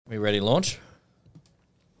We ready to launch?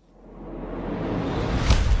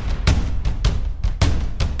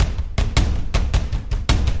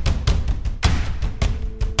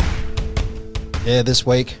 Yeah, this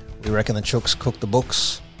week we reckon the Chooks cooked the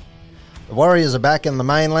books. The Warriors are back in the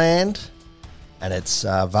mainland, and it's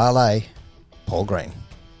valet Paul Green.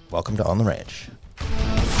 Welcome to On the Ranch.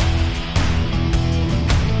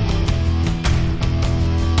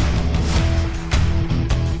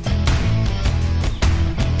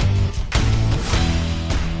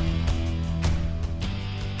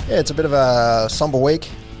 Yeah, it's a bit of a somber week,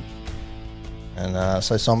 and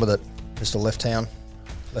so somber that Pistol left town,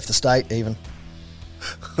 left the state even.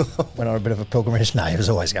 Went on a bit of a pilgrimage. No, he was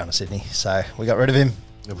always going to Sydney, so we got rid of him.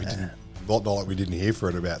 No, we didn't. Not like we didn't hear for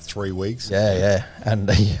it about 3 weeks. Yeah. And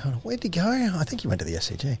where'd he go? I think he went to the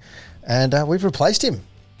SCG. And we've replaced him,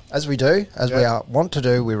 as we do, as we want to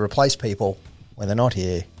do. We replace people when they're not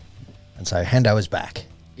here. And so Hendo is back.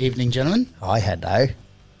 Evening, gentlemen. Hi, Hendo.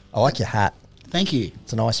 I like your hat. Thank you.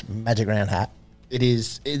 It's a nice magic round hat. It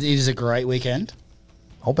is a great weekend.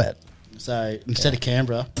 I'll bet. So instead of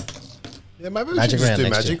Canberra, Yeah, maybe we Magic should just round do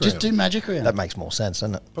next magic year. round. just do Magic Round. That makes more sense,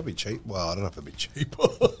 doesn't it? Probably cheap. Well, I don't know if it'd be cheap.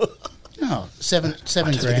 No, seven I don't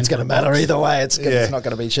grand. think it's going to for a matter box. either way. It's Yeah. not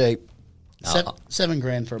going to be cheap. $7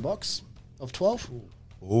 grand for a box of 12.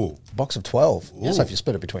 Ooh. A box of 12. Ooh. So if you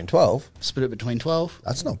split it between 12, Split it between 12.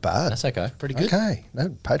 that's not bad. That's okay. Pretty good. Okay. No,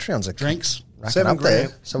 Patreon's a Drinks. racking $7 up there.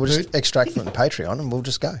 grand. So we'll just extract from the Patreon and we'll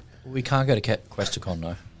just go. We can't go to Questacon,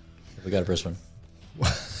 though. If we go to Brisbane.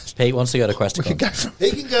 Pete wants to go to Questacon. We could go from.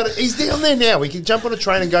 He can go to. He's down there now. We can jump on a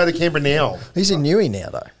train and go to Canberra now. He's in Newey now,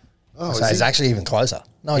 though. Oh, so is he's he? actually even closer.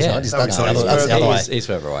 No, he's Yeah. not. He's, No, that's he's the not. other, He's that's the other way. He's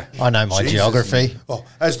further away. I know my Jesus. geography. Well,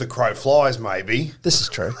 as the crow flies, maybe. This is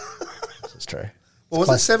true. This is true. Well, was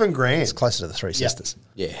close- it 7 grand? It's closer to the Three Sisters.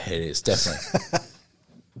 Yeah, it is, definitely.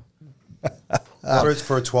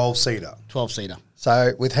 For a 12-seater. 12-seater.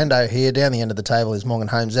 So with Hendo here, down the end of the table is Morgan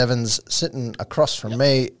Holmes Evans. Sitting across from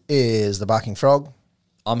me is the Barking Frog.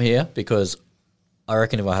 I'm here because I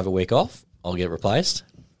reckon if I have a week off, I'll get replaced.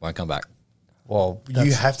 Won't come back. Well,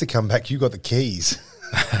 You have to come back. You got the keys.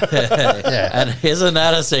 yeah. And isn't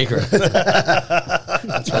that a secret?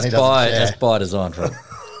 That's when he doesn't That's share. by design. For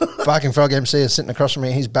Barking Frog MC is sitting across from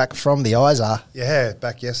me. He's back from the ISA. Yeah,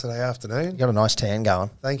 back yesterday afternoon. You got a nice tan going.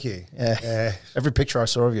 Thank you. Yeah. Every picture I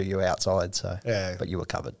saw of you, you were outside. So Yeah. but you were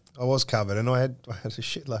covered. I was covered, and I had a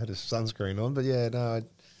shitload of sunscreen on. But yeah, no, I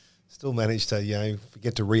still managed to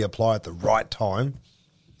get to reapply at the right time.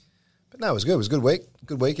 But no, it was good. It was a good week.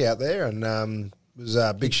 Good week out there, and it was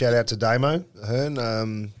a big shout out to Damo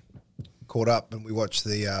Ahern. Caught up and we watched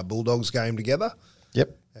the Bulldogs game together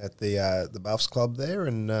Yep. at the Buffs Club there,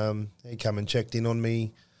 and he come and checked in on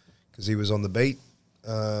me because he was on the beat.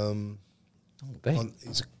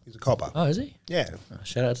 He's a copper. Oh, is he? Yeah, Oh,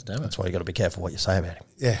 shout out to Demo. That's why you got to be careful what you say about him.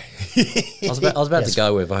 yeah. I was about Yes. to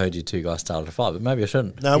go with I heard you two guys started a fight, but maybe I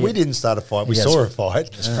shouldn't. No, we didn't start a fight. We He has- saw a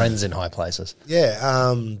fight. Just friends in high places.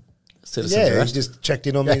 Yeah. Citizens Yeah, he arrest. just checked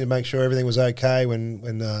in on me to make sure everything was okay when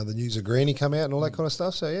the news of Greeny come out and all that kind of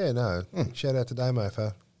stuff. So yeah, no, shout out to Damo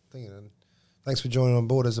for thinking. And thanks for joining on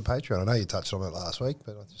board as a Patreon. I know you touched on it last week,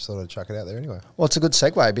 but I just thought I'd chuck it out there anyway. Well, it's a good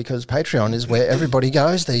segue because Patreon is where everybody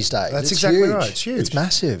goes these days. That's It's exactly huge. right. It's huge. It's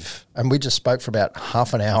massive. And we just spoke for about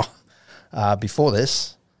half an hour before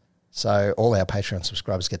this. So all our Patreon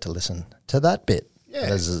subscribers get to listen to that bit. Yeah.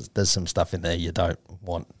 There's some stuff in there you don't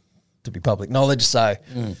want to be public knowledge. So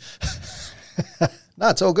no,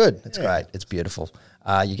 it's all good. It's great. It's beautiful.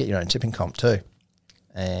 You get your own tipping comp too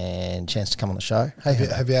and chance to come on the show. Hey,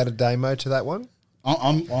 Have you added Damo to that one?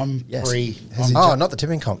 I'm Yes. free. oh, not the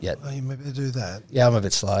tipping comp yet. Oh, you maybe do that. Yeah, I'm a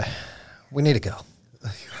bit slow. We need a girl.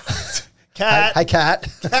 Cat. Hey, Cat.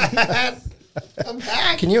 I'm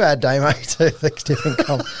back. Can you add Damo to the tipping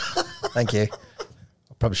comp? Thank you.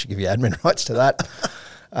 I probably should give you admin rights to that.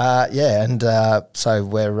 So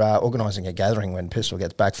we're organising a gathering when Pistol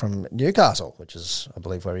gets back from Newcastle, which is, I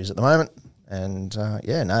believe, where he's at the moment. And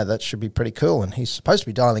that should be pretty cool. And he's supposed to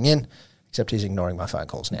be dialing in, except he's ignoring my phone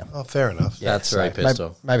calls now. Oh, fair enough. That's very So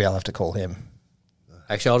Pistol. Maybe I'll have to call him.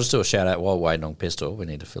 Actually, I'll just do a shout out while waiting on Pistol. We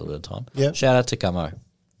need to fill a bit of time. Yeah. Shout out to Gummo.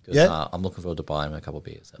 'Cause, Yeah. I'm looking forward to buying him a couple of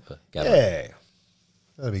beers at the gathering. Yeah.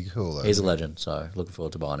 That'd be cool, though. He's a legend, so looking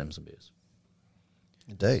forward to buying him some beers.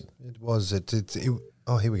 Indeed. It was.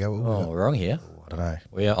 Oh, here we go. Oh, we're on here. I don't know.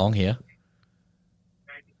 We are on here.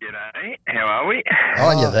 G'day, how are we?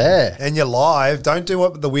 Oh, you're there. And you're live. Don't do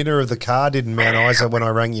what the winner of the car did in Mount Isa when I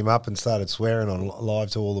rang him up and started swearing on live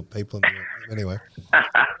to all the people. Anyway.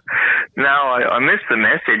 No, I missed the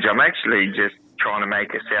message. I'm actually just trying to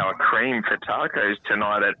make a sour cream for tacos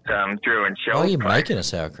tonight at Drew and Shell's Why are you place. making a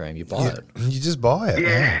sour cream? You buy it. You just buy it.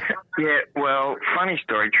 Yeah. Well, funny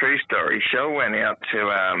story, true story. Shell went out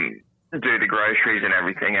to do the groceries and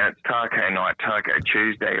everything, and it's taco night, Taco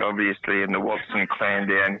Tuesday, obviously, in the Watson clan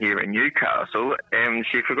down here in Newcastle, and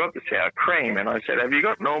she forgot the sour cream, and I said, have you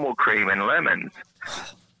got normal cream and lemons?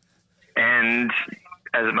 And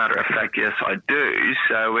as a matter of fact, yes, I do.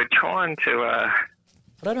 So we're trying to I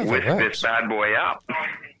don't know if whisk it works. this bad boy up.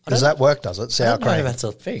 Does that work, does it? I Sour don't know if cream? that's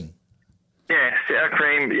a thing. Yeah, sour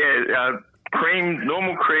cream, cream,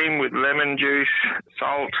 normal cream with lemon juice,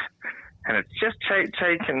 salt, and it's just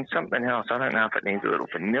taking something else. I don't know if it needs a little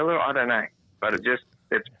vanilla. I don't know, but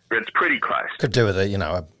it's pretty close. Could do with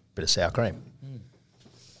a bit of sour cream.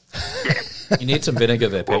 You need some vinegar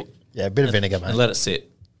there, Pete, Yeah, a bit of vinegar, mate. and let it sit.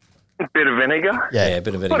 A bit of vinegar. Yeah, a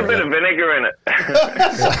bit of Put vinegar. a bit of vinegar in it.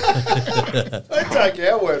 Don't take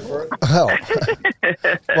our word for it.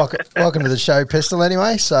 Well, welcome to the show, Pistol.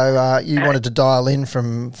 Anyway, so you wanted to dial in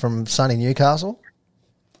from sunny Newcastle.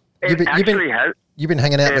 It actually has. You've been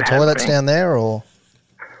hanging out in the It has toilets been. down there, or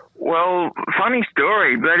Well, funny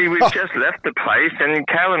story, Bloody, we've just left the place, and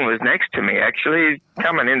Callan was next to me, actually. He's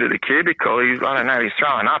coming into the cubicle. He's throwing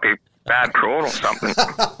up. He's bad prawn or something.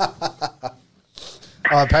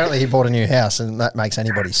 apparently he bought a new house, and that makes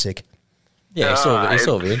anybody sick. Yeah, he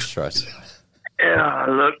saw the interest rates. Yeah,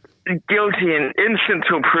 look, guilty and innocent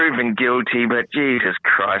till proven guilty, but Jesus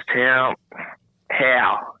Christ, how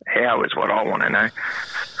is what I want to know.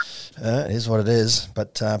 It is what it is,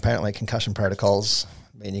 but apparently concussion protocols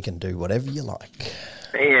mean you can do whatever you like.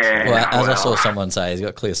 Yeah. Well, as I saw someone say, he's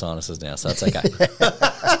got clear sinuses now, so it's okay.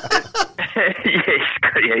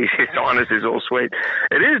 His sinus is all sweet.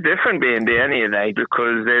 It is different being down here, though,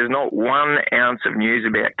 because there's not 1 ounce of news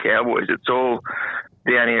about Cowboys. It's all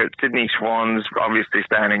down here at Sydney Swans, obviously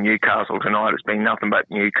staying in Newcastle tonight. It's been nothing but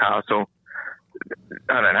Newcastle.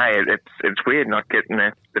 I don't know. It's weird not getting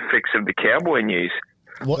the fix of the Cowboy news.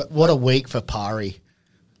 What a week for Pari.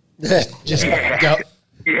 Just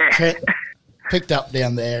picked up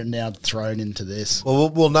down there and now thrown into this. Well,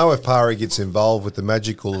 we'll know if Pari gets involved with the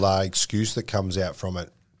magical excuse that comes out from it.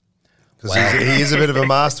 Because he is a bit of a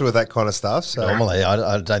master with that kind of stuff. So Normally,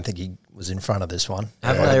 I don't think he was in front of this one.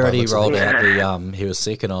 Haven't they already rolled out the he was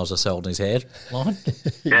sick and I was just holding his head line?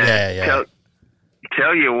 Yeah.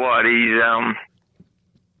 Tell you what, he's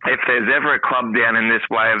if there's ever a club down in this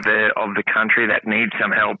way of the country that needs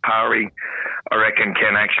some help, Pari, I reckon,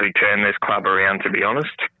 can actually turn this club around, to be honest.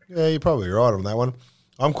 yeah, you're probably right on that one.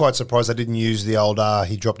 I'm quite surprised they didn't use the old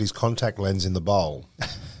he dropped his contact lens in the bowl.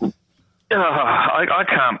 Oh, I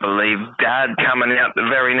can't believe Dad coming out the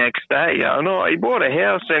very next day. He bought a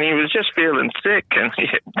house and he was just feeling sick. And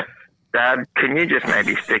Dad, can you just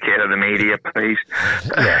maybe stick out of the media, please?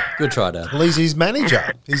 Yeah. Good try, Dad. Well, he's his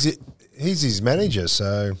manager. He's his manager,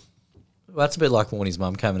 so... Well, that's a bit like when his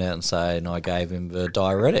mum coming out and saying I gave him the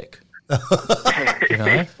diuretic.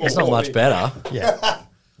 It's not much better. Yeah.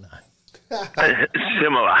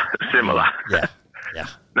 Similar. Yeah.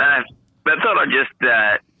 No, I thought I'd just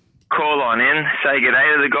call on in, say good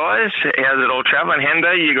day to the guys. How's it all travelling?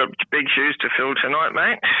 Hendo, you got big shoes to fill tonight,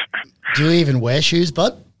 mate? Do you even wear shoes,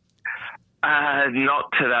 bud?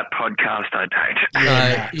 Not to that podcast, I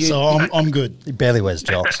don't. So I'm good. He barely wears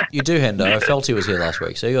jocks. You do, Hendo. Felty was here last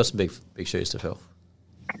week, so you got some big shoes to fill.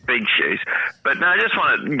 Big shoes. But no, I just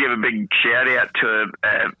want to give a big shout out to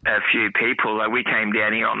a few people. Like, we came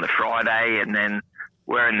down here on the Friday and then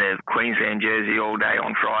wearing the Queensland jersey all day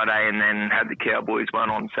on Friday and then had the Cowboys one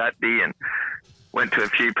on Saturday and went to a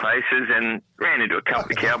few places and ran into a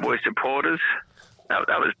couple of Cowboy supporters. That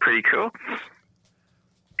was pretty cool.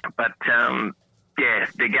 But,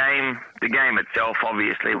 the game itself,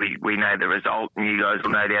 obviously, we know the result and you guys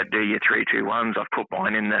will no doubt do your 3-2-1s. I've put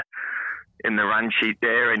mine in the run sheet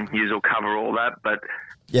there and you will cover all that. But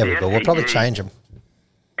Yeah, we will. We'll probably change them.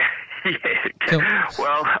 Yeah.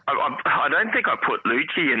 Well, I don't think I put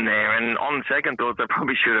Lucci in there, and on second thoughts, I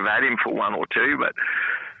probably should have had him for 1 or 2, but...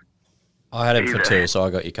 I had him for 2, so I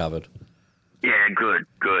got you covered. Yeah, good.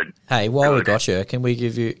 Hey, while we got you, can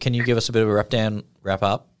you give us a bit of a wrap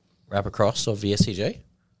across of the SCG?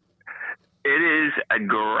 It is a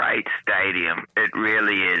great stadium. It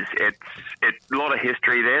really is. It's a lot of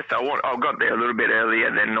history there, so I got there a little bit earlier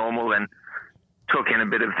than normal and took in a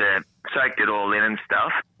bit of soaked it all in and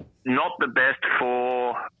stuff. Not the best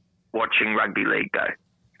for watching rugby league, though.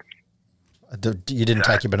 You didn't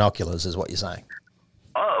take your binoculars, is what you're saying?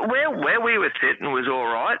 Where we were sitting was all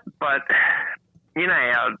right, but you know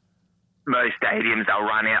how most stadiums, they'll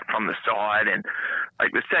run out from the side, and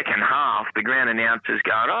like the second half, the ground announcers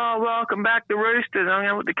going, "Oh, welcome back the Roosters." I'm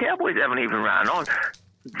going, the Cowboys haven't even run on.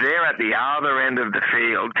 They're at the other end of the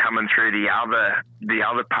field, coming through the other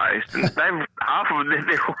post, and they've half of them,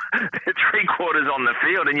 they're 3/4 on the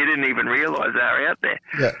field, and you didn't even realise they were out there.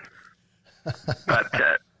 Yeah.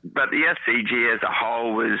 But the SCG as a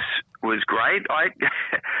whole was great.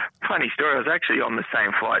 Funny story, I was actually on the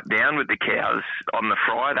same flight down with the Cows on the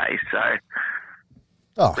Friday, so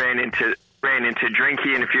ran into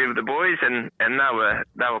Drinky and a few of the boys, and they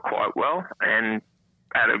were quite well, and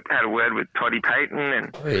had a word with Toddy Payton,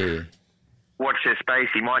 and watch their space.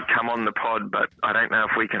 He might come on the pod, but I don't know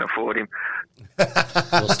if we can afford him.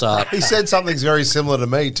 We'll start. He said something's very similar to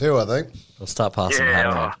me too, I think. We'll start passing the hat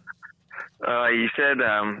around. He said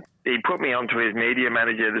he put me onto his media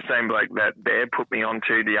manager, the same bloke that Bear put me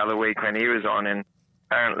onto the other week when he was on, and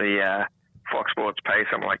apparently Fox Sports pay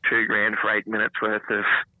something like $2,000 for 8 minutes worth of.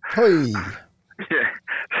 Hey. Yeah.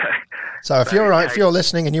 So if you're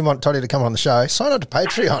listening and you want Toddy to come on the show, sign up to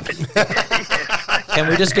Patreon. Can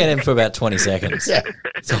we just get him for about 20 seconds? Yeah.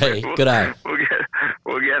 Say, good day.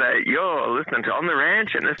 We'll get a, you're listening to On the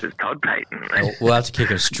Ranch, and this is Todd Payton. We'll have to kick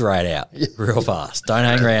him straight out real fast. Don't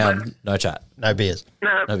hang around. No chat. No beers.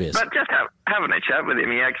 No beers. But just having a chat with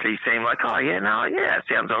him, he actually seemed like,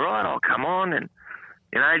 sounds all right, I'll come on, and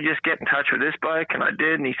just get in touch with this bloke, and I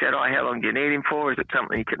did, and he said, how long do you need him for? Is it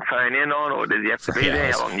something you can phone in on, or does he have to be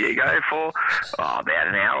there? How long do you go for? About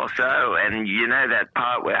an hour or so, and that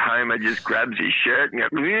part where Homer just grabs his shirt and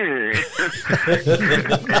goes,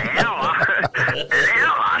 an hour,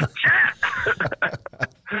 chat.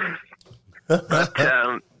 But,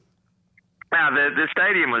 the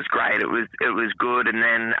stadium was great. It was good. And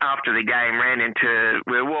then after the game,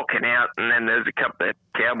 we were walking out, and then there's a couple of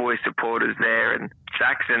Cowboy supporters there, and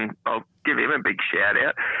Saxon, I'll give him a big shout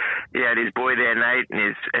out. He had his boy there, Nate,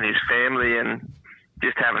 and his family, and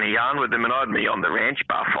just having a yarn with them. And I had me On the Ranch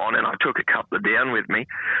buff on, and I took a couple of down with me.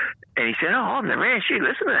 And he said, On the Ranch, you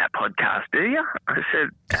listen to that podcast, do you? I said,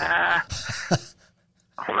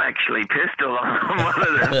 I'm actually Pistol. I'm one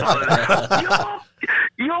of them.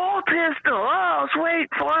 You're Pistol. Oh, sweet.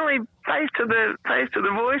 Finally, face to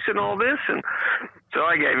the voice and all this. And so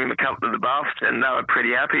I gave him a couple of the buffs, and they were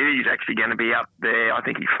pretty happy. He's actually going to be up there. I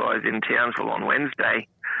think he flies in Townsville on Wednesday.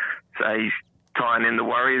 So he's tying in the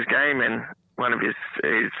Warriors game, and one of his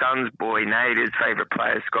son's boy, Nate, his favourite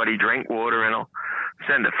player, Scotty Drinkwater, and I'll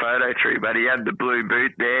send a photo through, but he had the blue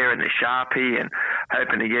boot there and the Sharpie, and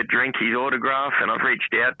hoping to get Drinky's autograph, and I've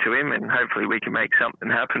reached out to him, and hopefully we can make something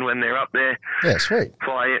happen when they're up there. Yeah, sweet.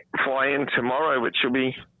 Fly in tomorrow, which will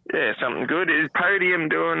be something good. Is Podium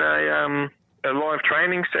doing a live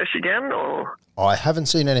training session again, or? I haven't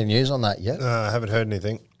seen any news on that yet. I haven't heard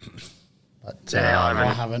anything. But,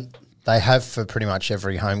 I haven't. They have for pretty much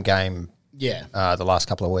every home game. Yeah. The last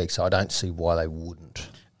couple of weeks, so I don't see why they wouldn't.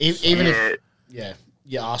 Even if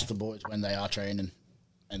you ask the boys when they are training,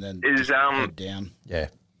 and then head down. Yeah.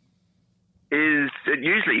 Is it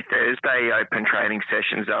usually Thursday open training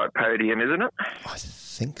sessions though at Podium, isn't it? I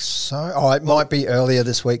think so. Oh, it might be earlier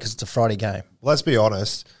this week because it's a Friday game. Let's be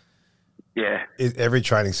honest. Yeah. Every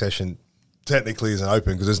training session technically isn't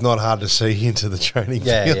open because it's not hard to see into the training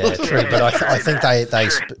field. Yeah, true. But I think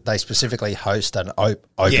they specifically host an open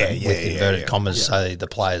with inverted commas, so the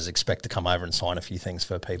players expect to come over and sign a few things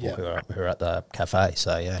for people who are at the cafe.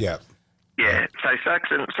 So yeah. Yeah, so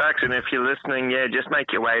Saxon, if you're listening, just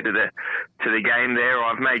make your way to the game there.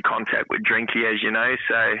 I've made contact with Drinky, as you know,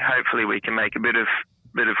 so hopefully we can make a bit of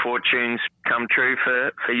fortunes come true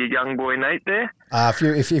for your young boy Nate there.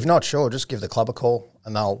 If you're not sure, just give the club a call,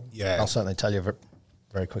 and they'll certainly tell you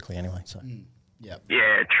very quickly anyway. So yeah,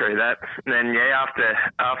 true that. And then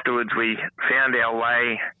afterwards we found our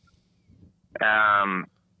way.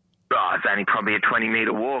 It's only probably a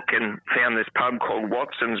 20-metre walk, and found this pub called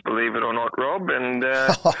Watson's, believe it or not, Rob, and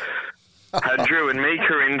had Drew and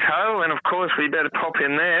Mika in tow, and of course we better pop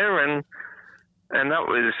in there, and that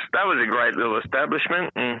was a great little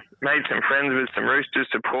establishment, and made some friends with some Roosters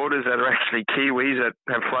supporters that are actually Kiwis that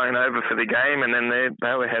have flown over for the game, and then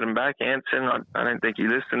they were heading back. Anson, I don't think he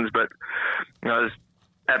listens, but I was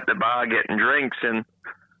at the bar getting drinks, and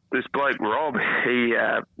this bloke Rob, he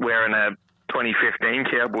wearing a 2015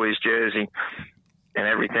 Cowboys jersey, and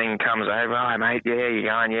everything comes over. Oh, mate, you're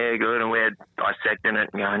going, good, and we're dissecting it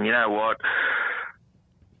and going, you know what?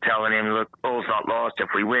 Telling him, look, all's not lost. If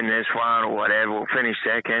we win this one or whatever, we'll finish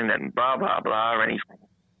second, and blah blah blah. And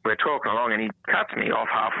we're talking along, and he cuts me off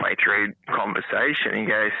halfway through conversation. He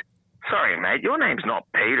goes, "Sorry, mate, your name's not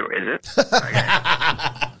Peter, is it?"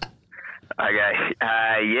 I go,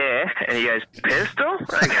 yeah. And he goes, pistol?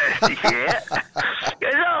 I go, yeah. He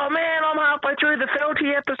goes, oh, man, I'm halfway through the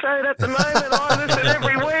Felty episode at the moment. I listen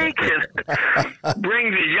every week. And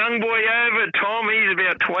brings his young boy over, Tom. He's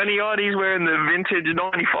about 20-odd. He's wearing the vintage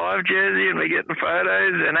 95 jersey, and we're getting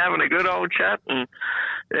photos and having a good old chat. And,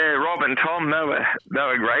 yeah, Rob and Tom, they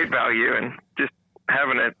were great value and just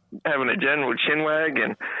having a general chinwag.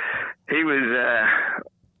 And he was...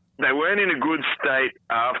 They weren't in a good state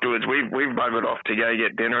afterwards. We've buggered off to go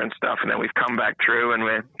get dinner and stuff, and then we've come back through and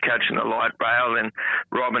we're catching the light rail, and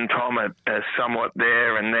Rob and Tom are somewhat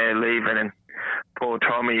there, and they're leaving, and poor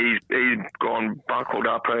Tommy, he's gone buckled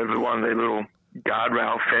up over one of the little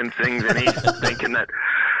guardrail fencings, and he's thinking that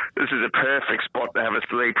this is a perfect spot to have a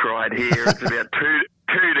sleep ride here. It's about 2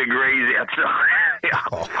 degrees outside.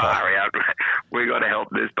 Far out. We got to help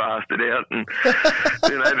this bastard out. And,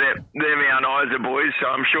 you know, they're Mount Isa boys, so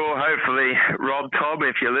I'm sure, hopefully, Rob, Tob,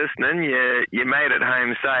 if you're listening, you made it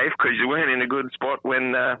home safe, because you weren't in a good spot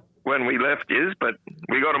when we left yous, but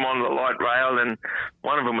we got them on the light rail, and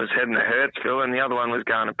one of them was heading to Hurstville, and the other one was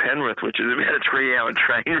going to Penrith, which is about a 3-hour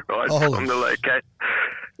train ride from the location.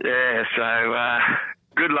 Yeah, so...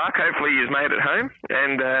 good luck. Hopefully you've made it home.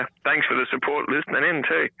 And thanks for the support listening in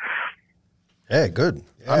too. Yeah, good.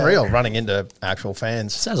 Yeah. Unreal running into actual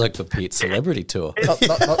fans. Sounds like the Pete Celebrity Tour.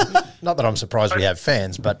 Not that I'm surprised we have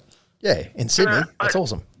fans, but yeah, in Sydney, that's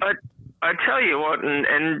awesome. I tell you what,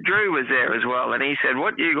 and Drew was there as well, and he said,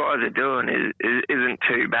 what you guys are doing isn't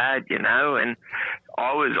too bad, you know, and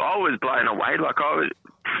I was blown away. Like I was...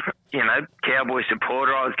 You know, Cowboy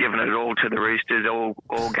supporter. I was giving it all to the Roosters all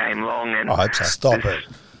game long. And I hope so. Stop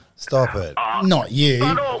it. Not you.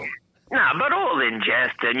 But all in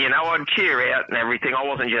jest. And, you know, I'd cheer out and everything. I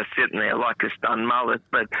wasn't just sitting there like a stunned mullet,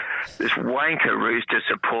 but this wanker Rooster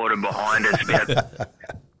supporter behind us about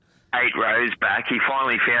 8 rows back. He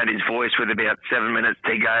finally found his voice with about 7 minutes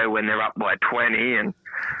to go when they're up by 20 and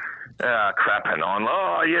crapping on.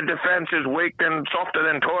 Oh, your defence is weak and softer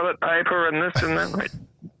than toilet paper and this and that.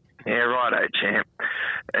 Yeah, righto, champ.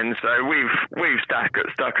 And so we've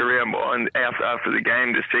stuck around behind after the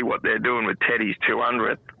game to see what they're doing with Teddy's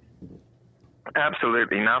 200th.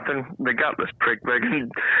 Absolutely nothing. The gutless prick,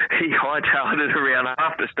 he hightailed it around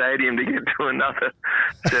half the stadium to get to another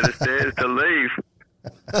set of stairs to leave.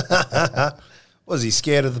 Was he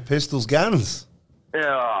scared of the Pistols' guns?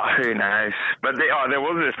 Oh, who knows? But there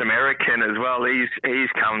was this American as well. He's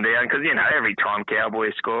come down because, you know, every time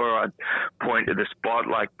Cowboys score, I'd point to the spot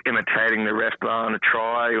like imitating the ref blowing a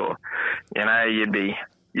try, or, you know, you'd be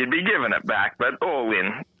giving it back, but all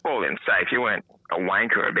in safe. You weren't a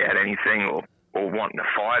wanker about anything or wanting to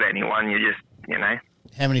fight anyone. You just, you know.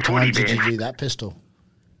 How many times did you do that, Pistol?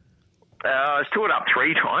 I stood up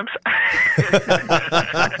 3 times,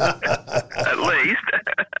 at least.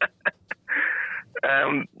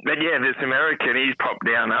 But yeah, this American, he's popped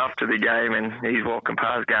down after the game and he's walking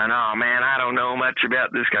past going, oh man, I don't know much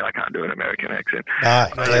about this guy. I can't do an American accent. No,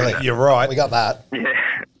 clearly. You're right. We got that. Yeah.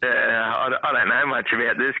 I don't know much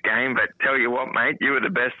about this game, but tell you what, mate, you were the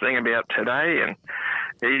best thing about today. And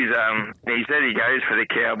he said he goes for the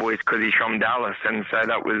Cowboys because he's from Dallas, and so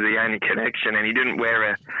that was the only connection. And he didn't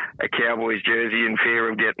wear a Cowboys jersey in fear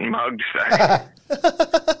of getting mugged. So.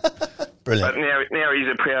 Brilliant. But now he's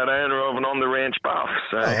a proud owner of an on the ranch buff.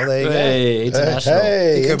 So there you Hey, go. international.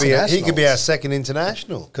 Hey, He could be our second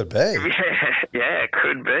international. Could be. yeah, it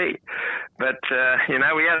could be. But you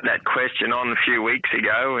know, we had that question on a few weeks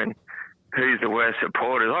ago, and who's the worst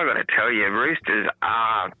supporters? I got to tell you, Roosters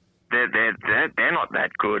are they're not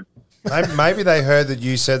that good. Maybe they heard that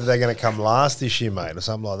you said that they're going to come last this year, mate, or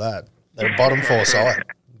something like that. They're a bottom 4 side.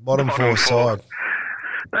 Bottom four side.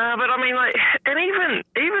 But I mean, like, and even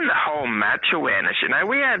the whole match awareness. You know,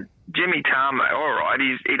 we had Jimmy Tamo. All right,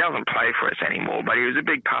 he doesn't play for us anymore, but he was a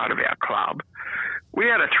big part of our club. We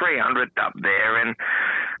had a 300th up there, and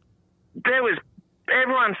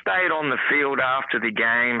everyone stayed on the field after the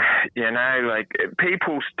game. You know, like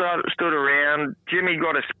people stood around. Jimmy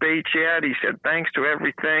got a speech out. He said, "Thanks to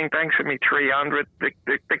everything. Thanks for me 300th."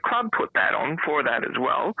 The club put that on for that as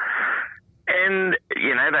well. And,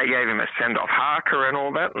 you know, they gave him a send-off Harker and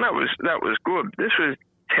all that, and that was good. This was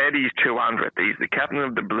Teddy's 200th. He's the captain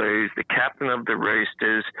of the Blues, the captain of the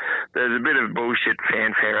Roosters. There's a bit of bullshit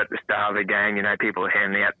fanfare at the start of the game. You know, people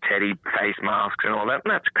handing out Teddy face masks and all that,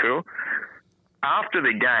 and that's cool. After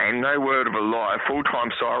the game, no word of a lie,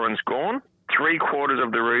 full-time siren's gone. 3/4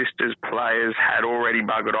 of the Roosters players had already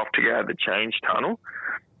buggered off to go to the change tunnel.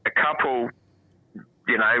 A couple...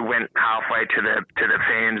 you know, went halfway to the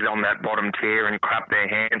fans on that bottom tier and clapped their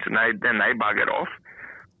hands, and then they buggered off.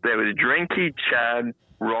 There was Drinky, Chad,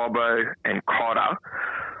 Robbo, and Cotter.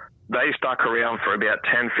 they stuck around for about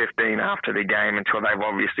 10-15 after the game until they've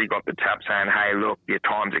obviously got the tap saying, hey, look, your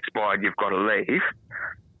time's expired, you've got to leave.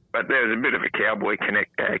 But there was a bit of a Cowboy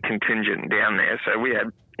contingent down there. So we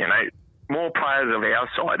had, more players of our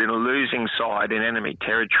side in a losing side in enemy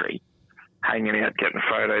territory hanging out, getting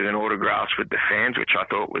photos and autographs with the fans, which I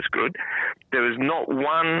thought was good. There was not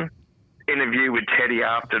one interview with Teddy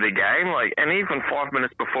after the game, and even 5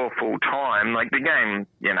 minutes before full time, the game,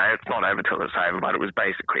 it's not over till it's over, but it was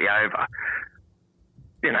basically over.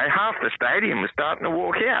 Half the stadium was starting to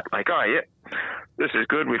walk out. Oh, yeah, this is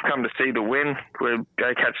good. We've come to see the win. We'll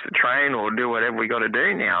go catch the train or do whatever we got to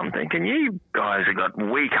do now. I'm thinking, you guys have got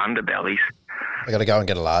weak underbellies. They got to go and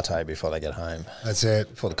get a latte before they get home. That's it.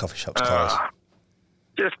 Before the coffee shops close.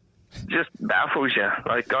 Just baffles you.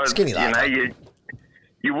 Guys, Skinny latte.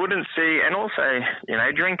 You wouldn't see, and also,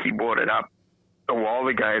 Drinky brought it up a while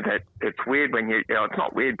ago that it's weird when it's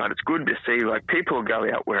not weird, but it's good to see, people go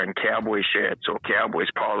out wearing Cowboy shirts or Cowboys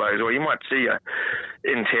polos, or you might see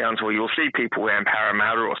in towns where you'll see people wearing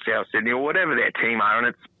Parramatta or South Sydney or whatever their team are, and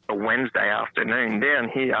it's a Wednesday afternoon. Down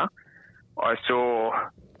here, I saw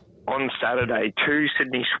on Saturday 2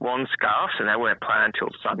 Sydney Swan scarves, and they weren't playing until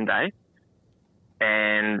Sunday.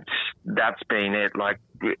 And that's been it.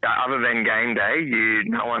 Other than game day,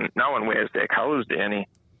 no one wears their colours down here.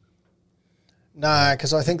 No,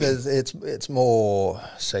 because I think it's more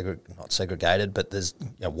not segregated, but there's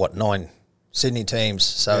 9 Sydney teams,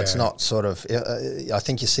 so it's not sort of. I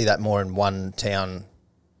think you see that more in one town,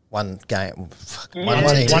 one game,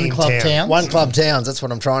 one club towns. One club towns. That's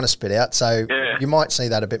what I'm trying to spit out. So you might see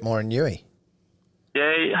that a bit more in Newey.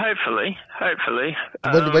 Yeah, hopefully.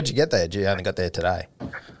 Where'd you get there? You only got there today.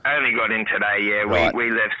 I only got in today. Yeah, right.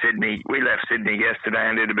 we left Sydney. We left Sydney yesterday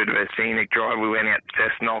and did a bit of a scenic drive. We went out to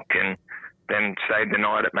Cessnock and then stayed the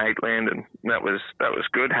night at Maitland, and that was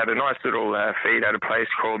good. Had a nice little feed at a place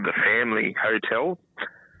called the Family Hotel.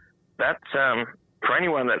 That's for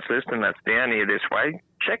anyone that's listening that's down here this way.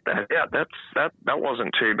 Check that out. That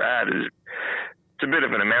wasn't too bad. It's a bit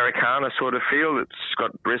of an Americana sort of feel. It's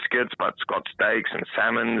got briskets, but it's got steaks and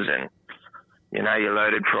salmons and, your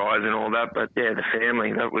loaded fries and all that. But, yeah, the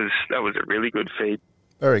Family, that was a really good feed.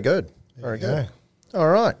 Very good. Very good. All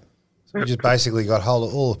right. So we just basically got hold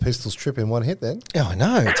of all the Pistols trip in one hit then. Yeah, I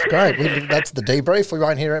know. It's great. That's the debrief. We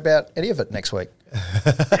won't hear about any of it next week.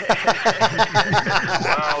 Well,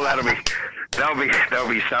 there'll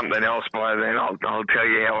be something else by then. I'll tell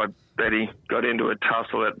you how I bet he got into a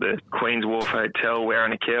tussle at the Queen's Wharf Hotel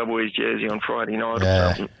wearing a Cowboys jersey on Friday night or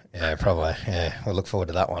something. Yeah, probably. Yeah, we'll look forward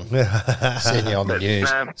to that one. Seeing you on the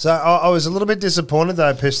news. So I was a little bit disappointed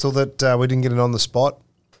though, Pistol, that we didn't get it on the spot.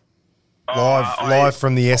 Live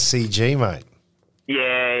from the SCG, mate.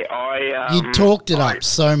 Yeah, you talked it up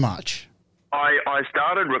so much. I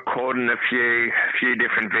started recording a few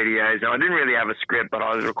different videos, and I didn't really have a script, but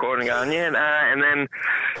I was recording going, and then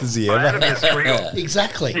does he ever?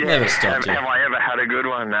 Exactly. Yeah, never stopped you. Have I ever had a good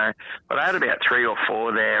one? No. But I had about 3 or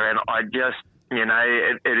 4 there, and I just,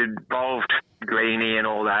 it involved Greenie and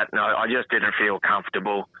all that, and I just didn't feel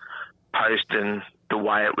comfortable posting the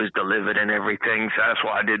way it was delivered and everything, so that's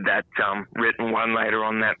why I did that written one later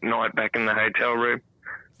on that night back in the hotel room.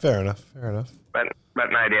 Fair enough. But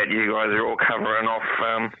no doubt you guys are all covering off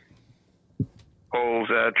Paul's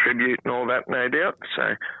tribute and all that, no doubt.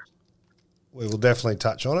 So we will definitely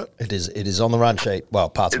touch on it. It is on the run sheet. Well,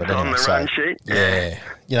 parts of it anyway. It's on the run sheet.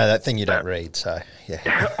 Yeah. That thing you don't read. So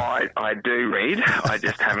yeah. I do read. I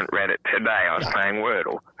just haven't read it today. I was playing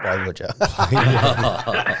Wordle. Why would you?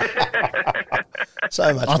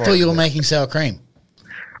 So much. I thought you were making sour cream.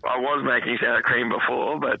 I was making sour cream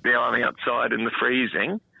before, but now I'm outside in the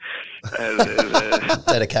freezing. There's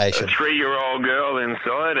dedication. A 3-year-old girl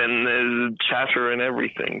inside, and there's chatter and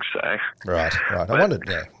everything. So right. I wondered.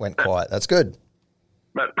 Yeah, went quiet. That's good.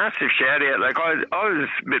 But massive shout out. I was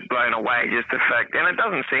a bit blown away just the fact, and it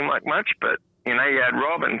doesn't seem like much, but you had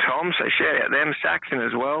Rob and Tom, so shout out them, Saxon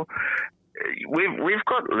as well. We've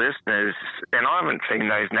got listeners, and I haven't seen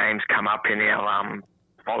those names come up in our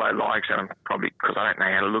follow likes, and probably because I don't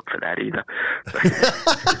know how to look for that either.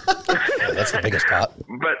 Yeah, that's the biggest part.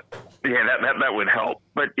 But yeah, that would help.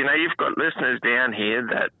 But you've got listeners down here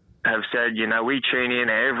that have said, we tune in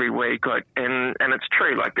every week, and it's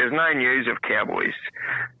true. There's no news of Cowboys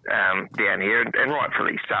down here, and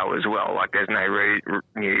rightfully so as well. There's no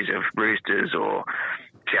news of Roosters or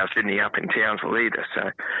South Sydney up in Townsville either.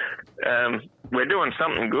 So we're doing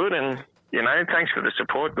something good, and thanks for the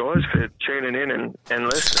support, guys, for tuning in and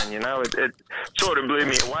listening. It sort of blew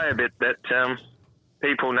me away a bit that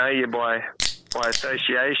people know you by by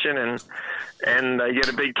association, and they get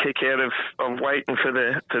a big kick out of waiting for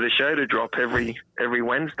the show to drop every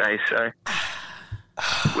Wednesday. So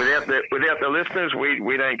without the listeners,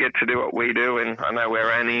 we don't get to do what we do. And I know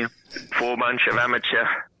we're only 4 bunch of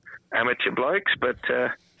amateur blokes, but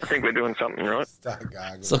I think we're doing something right.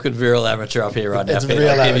 It's looking real amateur up here right now. It's Peter. real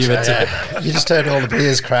I'll give you a amateur, tip. yeah. You just heard all the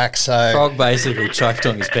beers crack, so... Frog basically choked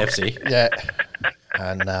on his Pepsi. Yeah.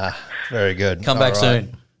 And very good. Come back All right.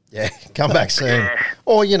 soon. Yeah, come back soon. Yeah.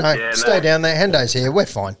 Or, you know, Yeah, stay no. down there. Hendo's here. We're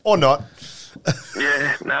fine. Or not.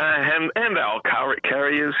 Yeah, no, and the old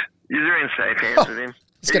carriers. You're in safe hands with him.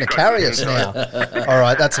 He's going to got carry you us inside. now. All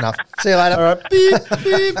right, that's enough. See you later. All right. Beep,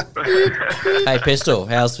 beep, beep. Hey, Pistol,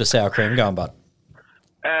 how's the sour cream going, bud?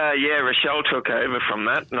 Yeah, Rochelle took over from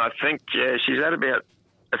that, and I think she's had about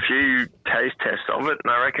a few taste tests of it,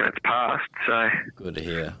 and I reckon it's passed. So Good to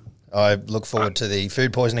hear. I look forward to the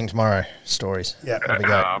food poisoning tomorrow stories. Yeah. There we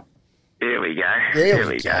go. here we go. There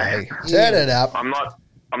we go. Turn it up. I'm not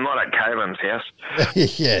at Caitlin's house.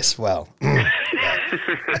 Yes, well.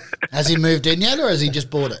 Has he moved in yet, or has he just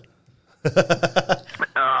bought it?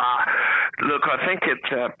 Look, I think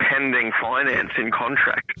it's pending financing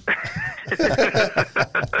contract.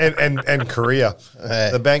 And career.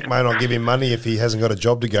 The bank may not give him money if he hasn't got a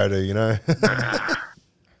job to go to, you know.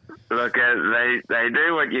 Look, they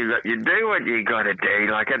do what you got. You do what you got to do.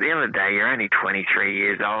 Like at the end of the day, you're only 23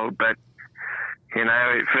 years old, but you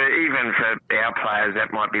know, even for our players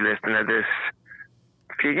that might be listening to this,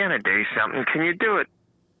 if you're going to do something, can you do it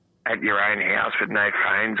at your own house with no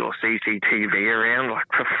phones or CCTV around? Like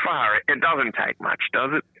for far, it doesn't take much,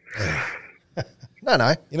 does it? No.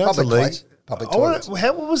 You know, it's Public illegal. place. Public toilets.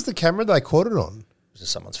 What was the camera they caught it on? It was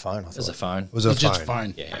someone's phone, I There's a thought. phone. Was it a It's phone? just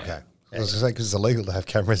fine. Yeah. Okay. I was going to say, because it's illegal to have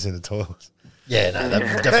cameras in the toilets. Yeah, no, that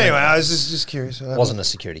definitely Anyway, I was just curious. wasn't a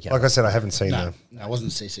security camera. Like I said, I haven't seen No, them. it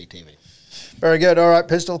wasn't CCTV. Very good. All right,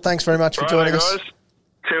 Pistol. Thanks very much for Right, joining us. guys.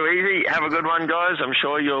 Too easy. Have a good one, guys. I'm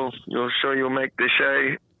sure you'll make the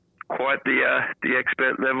show quite the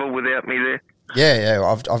expert level without me there. Yeah.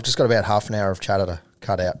 I've just got about half an hour of chatter to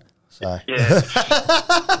cut out. So Yeah.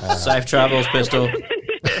 Safe travels, Pistol.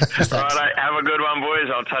 Right, have a good one, boys.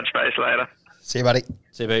 I'll touch base later. see you, buddy.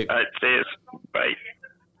 CB. All right, see you. Bye.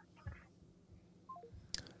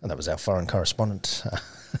 And that was our foreign correspondent.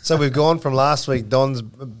 So we've gone from last week,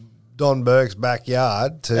 Don Burke's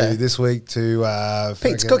backyard, to this week to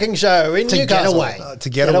Pete's fucking- cooking show in To Newcastle. Getaway. to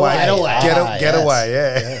get away. Getaway. Get away,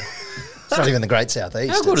 Yes. yeah. It's not even the Great Southeast.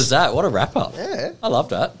 How good is that? What a wrap up. Yeah. I love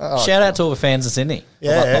that. Shout out to all the fans in Sydney.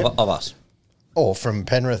 Yeah. Of us. Or from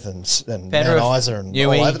Penrith and Mount Penrith, Isa and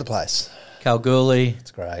Newey. all over the place. Kalgoorlie.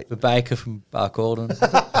 It's great. The Baker from Barcaldine.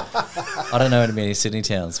 I don't know many Sydney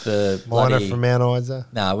towns. The Minor bloody, from Mount Isa.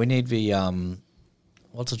 No, we need the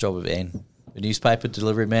what's the job of N? The newspaper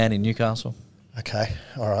delivery man in Newcastle. Okay.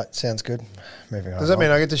 All right. Sounds good. Moving on. Does that mean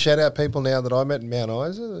I get to shout out people now that I met in Mount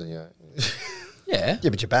Isa? Yeah, Yeah. Yeah,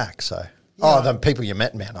 but you're back, so. Oh, the people you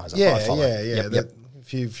met in Mount Isa. I follow. yeah. Yep. A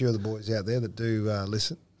few of the boys out there that do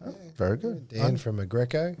listen. Very good. Dan from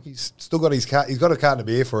Greco. He's still got his car. He's got a carton of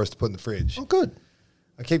beer for us to put in the fridge. Oh, good.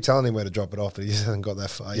 I keep telling him where to drop it off, but he just hasn't got that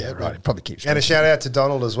far Yeah, yet. right. It probably keeps And a drinking. shout out to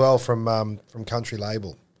Donald as well from Country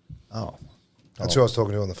Label. Oh, That's who I was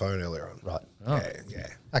talking to on the phone earlier on. right. Yeah.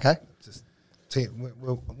 Okay. Just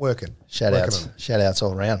we're working. Shout Working outs. on it. Shout outs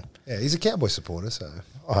all around. Yeah, he's a Cowboy supporter, so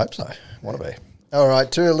I hope so. Want to be. All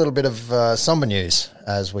right, to a little bit of somber news.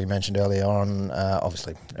 As we mentioned earlier on,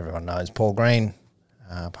 obviously everyone knows Paul Green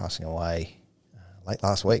passing away late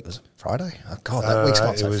last week. Was it Friday? Oh, God, that week's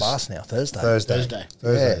gone it so was fast now. Thursday. Thursday.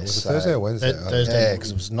 Yeah, Yeah, was it so- Thursday or Wednesday? Thursday. Yeah,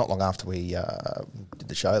 because it was not long after we did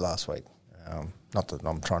the show last week. Not that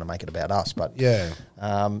I'm trying to make it about us, but Yeah.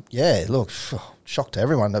 look, shock to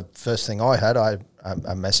everyone. The first thing I had,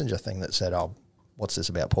 a messenger thing that said, "Oh, what's this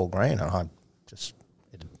about Paul Green?" And I just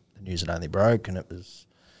the news had only broke, and it's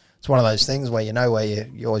one of those things where where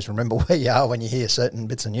you always remember where you are when you hear certain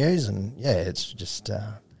bits of news, and it's just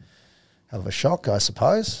hell of a shock, I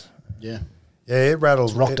suppose. Yeah. Yeah, it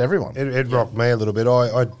rattled. It's rocked everyone. It rocked me a little bit.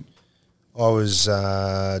 I was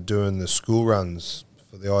doing the school runs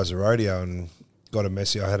for the Isa Rodeo and got a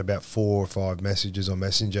message. I had about 4 or 5 messages on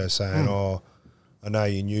Messenger saying, "Oh, I know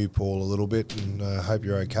you knew Paul a little bit, and I hope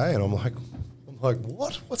you're okay." And I'm like,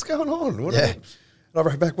 what? What's going on? What Yeah. and I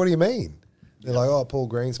wrote back, "What do you mean?" They're like, "Oh, Paul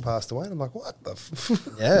Green's passed away." And I'm like, "What the?"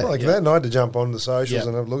 Yeah. Like that. And I had to jump on the socials Yeah.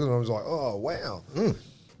 and have a look at it. And I was like, "Oh, wow."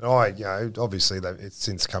 And obviously it's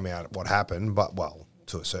since come out what happened, but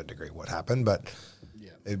to a certain degree what happened, but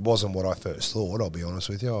it wasn't what I first thought. I'll be honest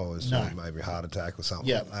with you. I was thought maybe a heart attack or something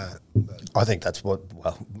Yeah. like that. But I think that's what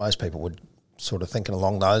most people would sort of thinking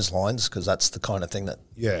along those lines, because that's the kind of thing that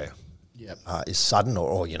yeah, is sudden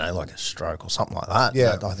or like a stroke or something like that.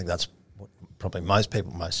 Yeah. I think that's what probably most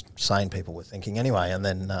sane people were thinking anyway. And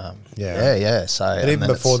then, So, and even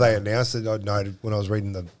before they announced it, I noted when I was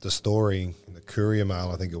reading the story, in the Courier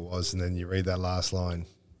Mail, I think it was, and then you read that last line,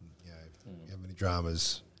 you have any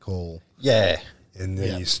dramas, call. Yeah. And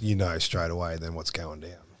then you know straight away then what's going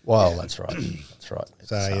down. Well, that's right. That's right.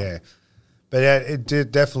 So, But it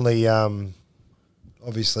did definitely,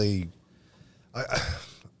 obviously,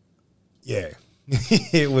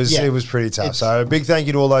 it was pretty tough. So a big thank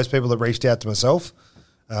you to all those people that reached out to myself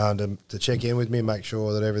to check in with me and make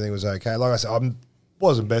sure that everything was okay. Like I said, I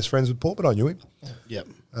wasn't best friends with Paul, but I knew him. Yep.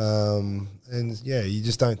 And you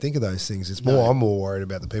just don't think of those things. It's more I'm more worried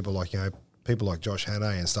about the people like people like Josh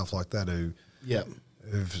Hannay and stuff like that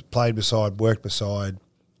who've played beside, worked beside,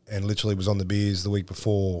 and literally was on the beers the week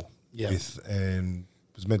before with and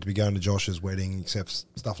was meant to be going to Josh's wedding, except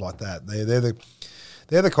stuff like that.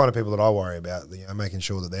 They're the kind of people that I worry about, making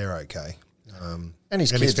sure that they're okay. And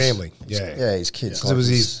his kids. His family. Yeah, his kids. Because it was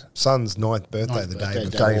his son's 9th birthday the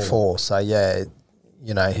day before. So,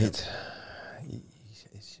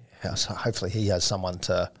 hopefully he has someone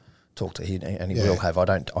to talk to, and he will have. I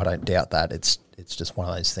don't doubt that. It's just one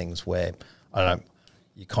of those things where, I don't know,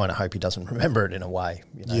 you kind of hope he doesn't remember it in a way.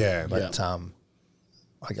 But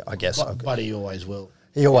I guess. But he always will.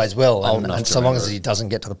 He always will, and so long as he doesn't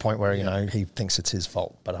get to the point where he thinks it's his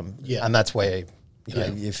fault. But and that's where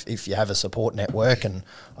if you have a support network, and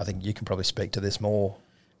I think you can probably speak to this more.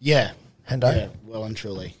 Yeah, Hendo. Yeah, well and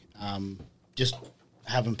truly, just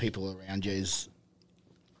having people around you is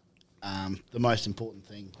the most important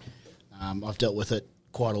thing. I've dealt with it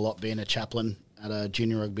quite a lot being a chaplain at a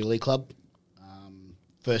junior rugby league club.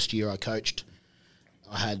 First year I coached,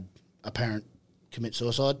 I had a parent commit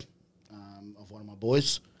suicide. One of my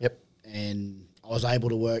boys. Yep. And I was able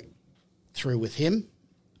to work through with him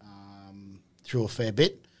through a fair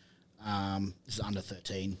bit. This is under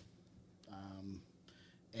 13.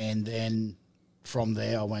 And then from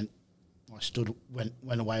there I went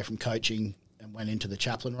away from coaching and went into the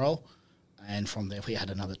chaplain role. And from there we had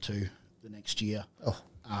another 2 the next year.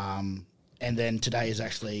 And then today is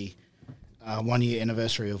actually 1 year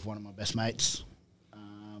anniversary of one of my best mates,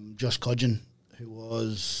 Josh Codgen, who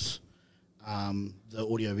was the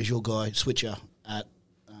audiovisual guy, switcher at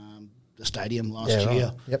the stadium last year.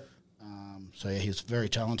 Right. Yep. He's a very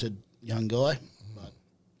talented young guy, but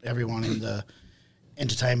everyone in the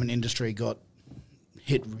entertainment industry got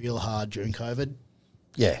hit real hard during COVID.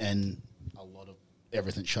 Yeah. And a lot of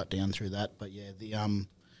everything shut down through that. But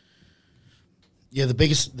the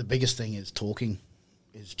biggest thing is talking,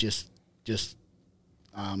 is just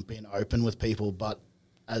being open with people. But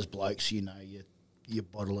as blokes, you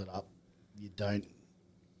bottle it up. You don't.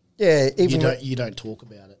 Yeah, you don't talk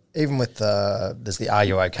about it. Even with there's the Are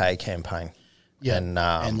You OK campaign. Yeah,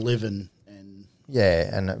 and live and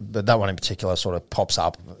but that one in particular sort of pops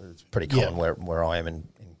up. It's pretty common where I am in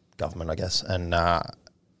government, I guess. And I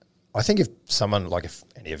think if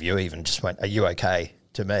any of you even just went, "Are you okay?"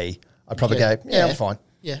 to me, I'd probably go, "Yeah, I'm fine."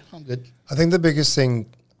 Yeah, I'm good. I think the biggest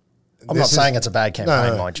thing. I'm not saying it's a bad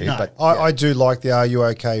campaign, mind you, but I do like the Are You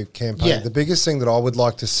OK campaign. Yeah. The biggest thing that I would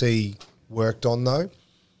like to see worked on, though,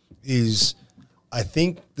 is I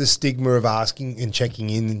think the stigma of asking and checking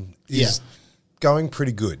in is going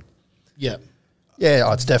pretty good. Yeah.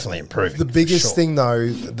 Yeah, it's definitely improving. The biggest thing, though,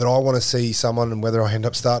 that I want to see someone, and whether I end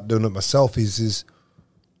up start doing it myself, is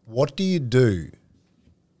what do you do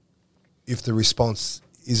if the response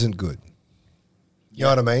isn't good? You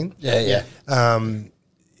know what I mean? Yeah.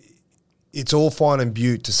 It's all fine and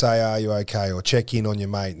beaut to say, "Are you okay?" or check in on your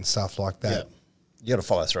mate and stuff like that. Yeah. You got to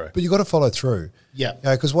follow through. But you got to follow through. Yeah.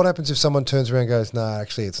 Because what happens if someone turns around and goes, "No,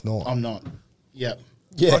 actually, it's not." I'm not. Yeah.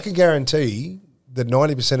 Yeah. I can guarantee that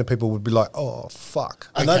 90% of people would be like, "Oh, fuck."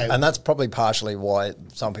 And, and that's probably partially why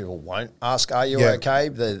some people won't ask, "Are you okay?"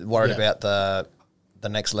 They're worried about the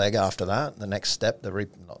next leg after that, the next step,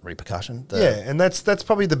 not repercussion. And that's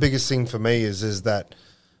probably the biggest thing for me is that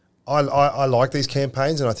I like these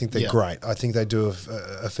campaigns and I think they're great. I think they do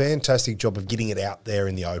a fantastic job of getting it out there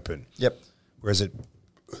in the open. Yep. Whereas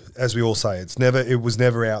as we all say, it was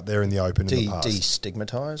never out there in the open in the past.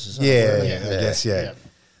 Destigmatise? Is that I guess.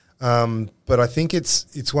 But I think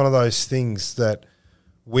it's one of those things that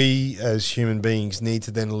we as human beings need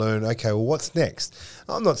to then learn, okay, well, what's next?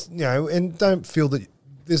 I'm not, and don't feel that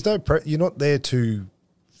there's you're not there to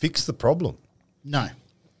fix the problem. No.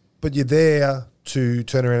 But you're there to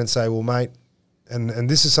turn around and say, well, mate, and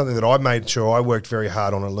this is something that I made sure I worked very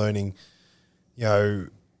hard on and learning,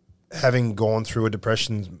 having gone through a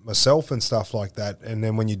depression myself and stuff like that. And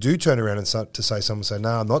then when you do turn around and start to say, someone say,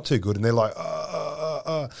 "No, I'm not too good," and they're like,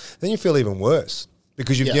 then you feel even worse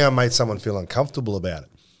because you've Yeah. now made someone feel uncomfortable about it.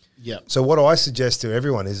 Yeah. So what I suggest to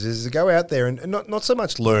everyone is to go out there and not so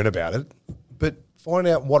much learn about it, but find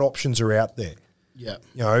out what options are out there. Yeah.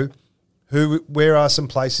 You know, where are some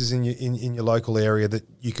places in your local area that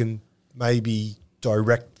you can maybe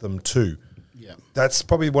direct them to? Yeah. That's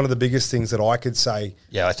probably one of the biggest things that I could say.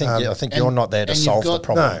 Yeah, I think you're not there to and you've solve the got-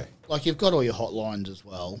 problem. No. Like you've got all your hotlines as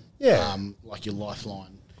well. Yeah. Like your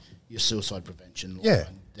Lifeline, your suicide prevention line. Yeah.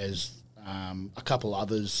 There's a couple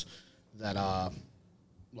others that are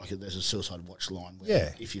like there's a suicide watch line. Where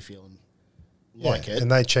Yeah. If you're feeling like it, And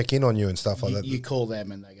they check in on you and stuff like that. you call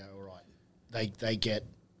them and they go, all right. They get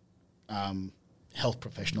health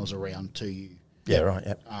professionals around to you Yeah, right.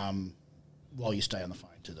 Yeah. while you stay on the phone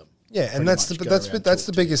to them. Yeah, and Pretty that's much the go that's around, that's talk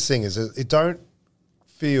the to you. biggest thing is it don't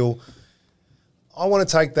feel. I want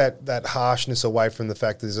to take that harshness away from the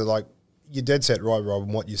fact that is like you're dead set right, Rob.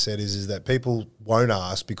 And what you said is that people won't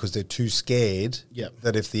ask because they're too scared. Yep.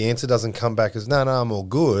 That if the answer doesn't come back as no, I'm all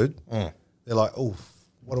good, they're like, oh,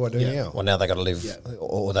 what do I do Yeah. now? Well, now they've got to live, Yeah.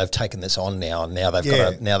 or they've taken this on now. And now they've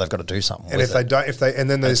Yeah. got to do something. And with if they it. don't, and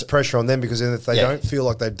then there's pressure on them because then if they Yeah. don't feel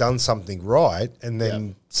like they've done something right, and then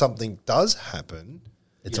Yeah. something does happen,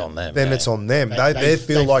 it's on them. then yeah. it's on them. They They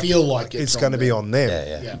feel like it's it's on going to be them. on them.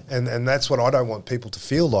 Yeah, yeah. And that's what I don't want people to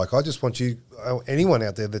feel like. I just want you, anyone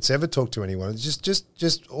out there that's ever talked to anyone,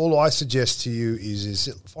 just all I suggest to you is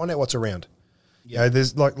find out what's around. You know,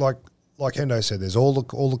 there's like Hendo said, there's all the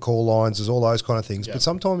call lines, there's all those kind of things. Yeah. But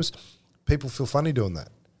sometimes people feel funny doing that.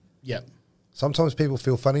 Yeah. Sometimes people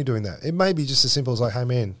feel funny doing that. It may be just as simple as like, hey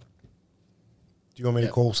man, do you want me Yeah.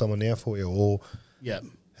 to call someone now for you, or Yeah.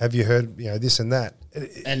 have you heard this and that?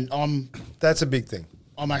 And That's a big thing.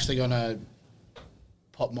 I'm actually going to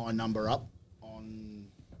pop my number up on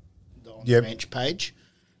the Yep. bench page.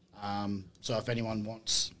 So if anyone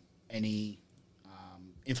wants any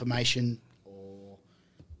information or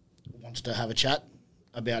wants to have a chat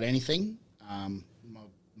about anything,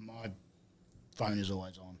 my phone is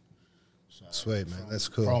always on. So Sweet, man. That's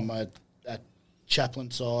cool. From a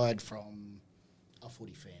chaplain side, from a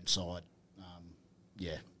footy fan side.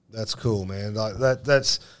 Yeah. That's cool, man. Like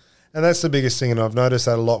that's the biggest thing, and I've noticed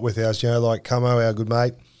that a lot with ours. Like Camo, our good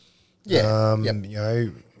mate. Yeah. Yep. Yeah.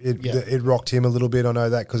 It rocked him a little bit. I know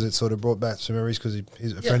that because it sort of brought back some memories because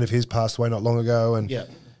a friend of his passed away not long ago, and Yeah.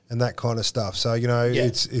 and that kind of stuff. So Yeah.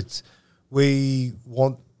 it's we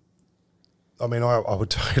want. I mean, I would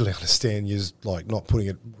totally understand you like not putting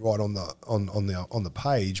it right on the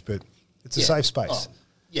page, but it's a Yeah. safe space. Oh,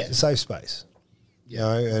 yeah. It's a safe space.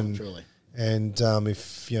 Yeah. And Truly. and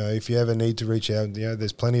if you ever need to reach out,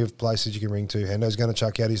 there's plenty of places you can ring to. Hendo's going to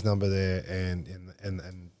chuck out his number there, and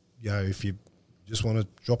if you just want to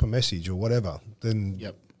drop a message or whatever, then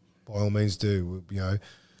Yep. by all means do.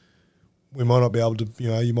 We might not be able to.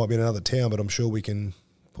 You might be in another town, but I'm sure we can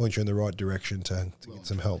point you in the right direction to get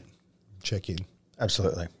some help. Check in.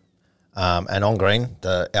 Absolutely. And on green,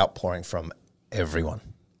 the outpouring from everyone,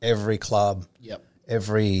 every club, Yep.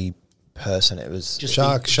 every person. It was Just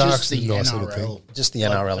Sharks the is a nice little NRL. Just the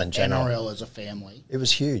NRL in general. NRL as a family. It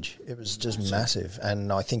was huge. It was just massive.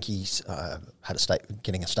 And I think he's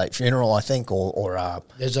getting a state funeral, I think, or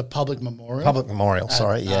There's a public memorial. public memorial. at,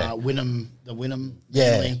 Sorry, yeah. the Wynnum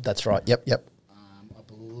Yeah, family. that's right. Yep. I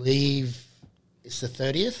believe it's the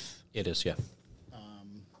 30th. It is, yeah.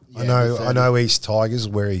 I know East Tigers,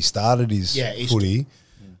 where he started his Yeah, East- footy,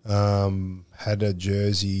 had a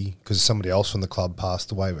jersey because somebody else from the club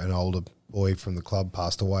passed away. An older boy from the club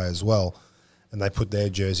passed away as well, and they put their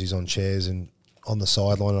jerseys on chairs and on the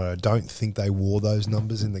sideline. And I don't think they wore those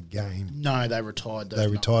numbers in the game. No, they retired those. They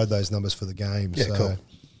numbers. retired those numbers for the game. Yeah, so.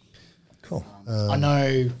 Cool. I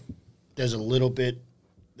know there's a little bit.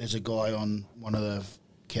 There's a guy on one of the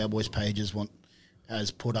Cowboys pages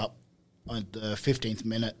has put up on the 15th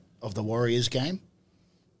minute of the Warriors game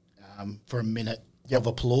for a minute of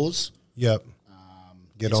applause. Yep.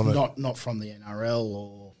 Get It's on it. not from the NRL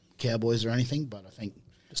or Cowboys or anything, but I think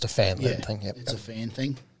Just a fan-led thing. Yep. it's a fan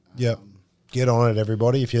thing. Yep. Get on it,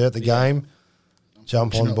 everybody. If you're at the game,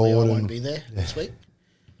 jump on Unfortunately, board. I won't and be there this week.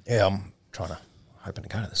 Yeah, I'm hoping to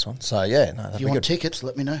go to this one. So, yeah, no, that'd If be you want good. tickets,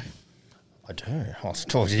 let me know. I do. I'll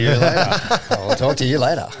talk to you later. I'll talk to you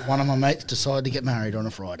later. One of my mates decided to get married on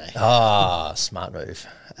a Friday. Ah, smart move.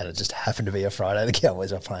 And it just happened to be a Friday. The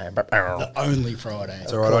Cowboys were playing. The only Friday.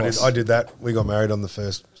 It's all right. I did that. We got married on the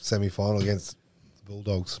first semi-final against the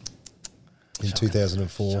Bulldogs in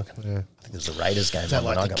 2004. Yeah. I think it was the Raiders game. Is that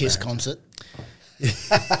when like I the got Kiss married. concert?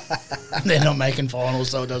 They're not making finals,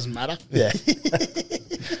 so it doesn't matter. Yeah.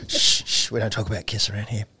 Shh, we don't talk about Kiss around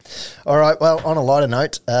here. All right, well, on a lighter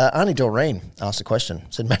note, Arnie Doreen asked a question.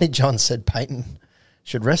 Said, Matty John said Peyton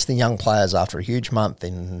should rest the young players after a huge month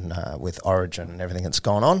in with Origin and everything that's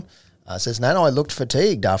gone on. Says Nano, I looked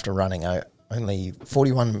fatigued after running only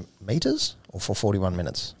 41 metres or for 41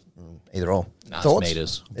 minutes. Either or. No, Thoughts? it's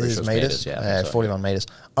metres. It is metres. Yeah, 41 metres.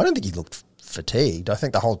 I don't think he looked fatigued. I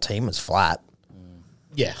think the whole team was flat.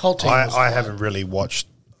 Yeah, whole team. I haven't really watched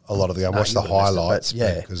a lot of the. I watched the you would've missed it, highlights, but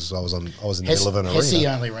yeah. because I was in the middle of an Hesse arena.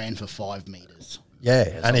 only ran for 5 metres.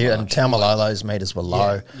 Yeah, and Taumalolo's metres were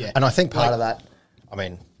low. yeah. And I think part of that, I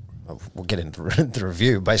mean, we'll get into the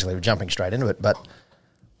review. Basically, we're jumping straight into it. But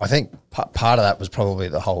I think part of that was probably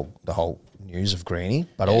the whole news of Greeny,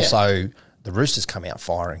 but also the Roosters come out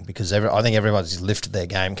firing because I think everybody's lifted their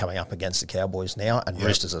game coming up against the Cowboys now, and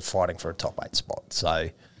Roosters are fighting for a top 8 spot. So,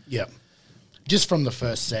 Yeah. Just from the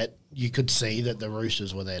first set, you could see that the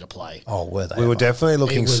Roosters were there to play. were they? We were ever? definitely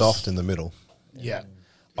looking It was- soft in the middle. Yeah.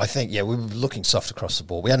 I think, we were looking soft across the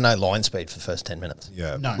ball. We had no line speed for the first 10 minutes.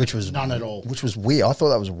 Yeah. No, Which was none at all. Which was weird. I thought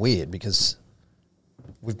that was weird because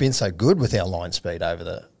we've been so good with our line speed over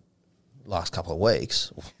the last couple of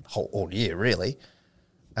weeks, all year really,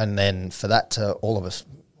 and then for that to all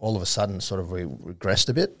of a sudden sort of regressed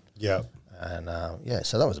a bit, Yeah. and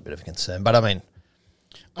so that was a bit of a concern. But I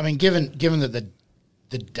mean, given that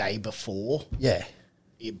the day before yeah,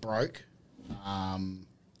 it broke,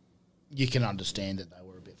 you can understand that they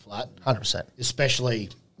were a bit flat, 100%, especially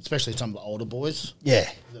some of the older boys yeah,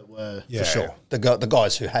 that were Yeah. for sure. The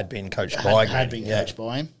guys who had been coached by had Greeny, been coached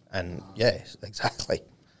by him. and yeah, exactly.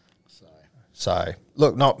 So So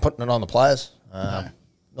look, not putting it on the players.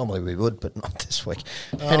 Normally we would, but not this week.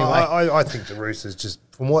 Anyway, I think the Roosters just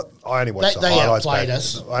from what I only watched They the highlights outplayed package.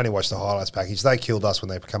 us. I only watched the highlights package. They killed us when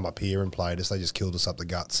they come up here and played us. They just killed us up the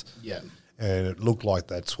guts. yeah, And it looked like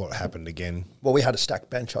that's what happened again. well, we had a stacked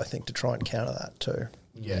bench, I think, to try and counter that too.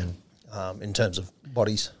 yeah. In terms of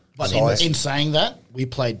bodies. But size. in saying that, we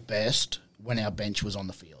played best when our bench was on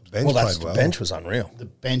the field. Bench well, played the well. bench was unreal. The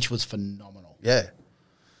bench was phenomenal. Yeah.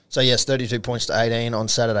 So, yes, 32 points to 18 on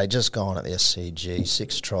Saturday, just gone at the SCG,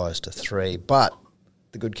 6 tries to 3. But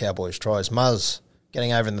the good Cowboys tries. Muzz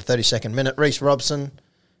getting over in the 32nd minute. Reece Robson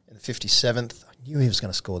in the 57th. I knew he was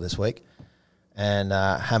going to score this week. And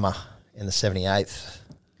Hammer in the 78th,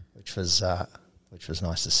 which was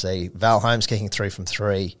nice to see. Val Holmes kicking 3 from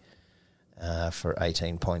 3 for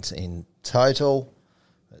 18 points in total.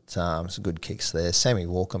 But some good kicks there. Sammy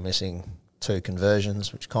Walker missing 2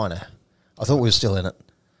 conversions, which kind of... I thought we were still in it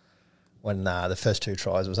when the first 2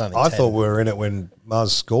 tries. It was only I 10. thought we were in it when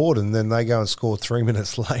Muzz scored, and then they go and score 3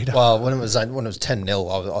 minutes later. Well, when it was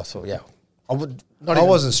 10-0, I thought, yeah. I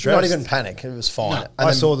wasn't stressed. Not even panic. It was fine. No. And I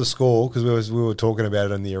then- saw the score because we were talking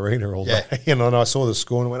about it in the arena all Yeah. day, and then I saw the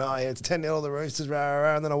score and went, "Oh yeah, it's 10-0 the Roosters." Rah, rah,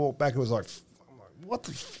 rah. And then I walked back and it was like, I'm like, "What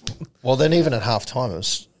the?" Well, then even at half time, it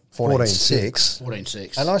was 14-6.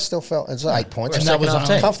 14-6. And I still felt it's 8 points. And that was Second half,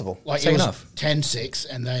 only- comfortable. Like it Second was half. 10-6,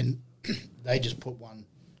 and then they just put one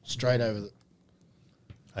straight over the...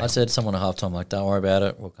 I said to someone at halftime, like, don't worry about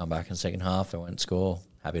it. We'll come back in the second half. They won't score.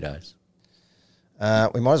 Happy days.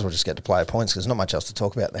 We might as well just get to player points because there's not much else to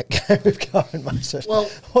talk about that game. We've covered most of it. Well-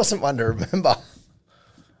 Wasn't one to remember.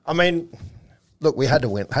 I mean, look, we had to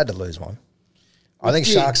win, had to lose one. I think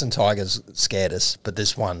did. Sharks and Tigers scared us, but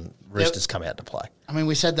this one, Roosters come out to play. I mean,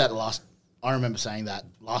 we said that last... I remember saying that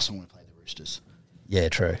last time we played the Roosters. Yeah,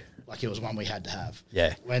 true. Like it was one we had to have.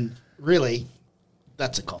 Yeah. When really,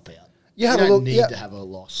 that's a cop-out. You have a don't look- need yeah. to have a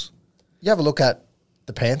loss. You have a look at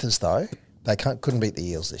the Panthers, though. They couldn't beat the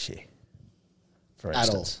Eels this year, for At all.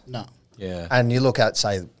 instance. No. Yeah. And you look at,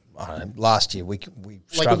 say, I don't know, last year we Could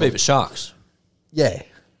struggled. beat the Sharks. Yeah,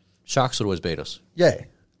 Sharks would always beat us. yeah.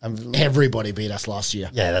 Everybody beat us last year.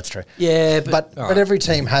 Yeah, that's true. Yeah, But every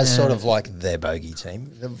team has sort of like their bogey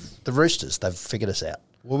team. The Roosters, they've figured us out.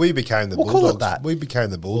 Well, we became the We'll call it Bulldogs. that. We became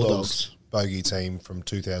the Bulldogs, Bulldogs. bogey team from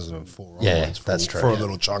 2004 Yeah, onwards for, that's true. for a Yeah.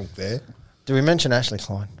 little chunk there. Do we mention Ashley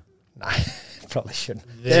Klein? No, probably shouldn't.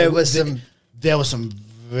 There was some There were some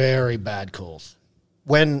very bad calls,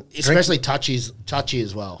 when especially touchy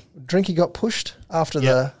as well. Drinky got pushed after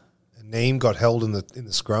Yeah. And Neem got held in the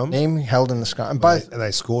scrum, the name held in the scrum, and and both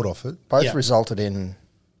they scored off it. both resulted in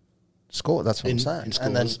score. That's what I'm saying. In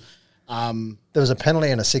And then scores. there was a penalty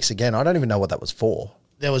and a 6 again. I don't even know what that was for.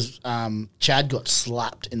 There was Chad got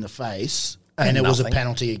slapped in the face, and it was a nothing.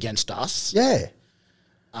 penalty against us. Yeah,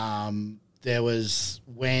 There was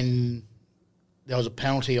when there was a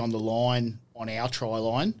penalty on the line on our try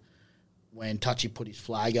line when Touchy put his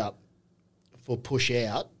flag up for push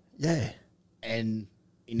out, yeah, and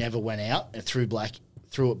he never went out and threw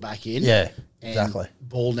it back in. yeah, And exactly.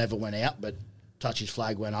 Ball never went out, but Touchy's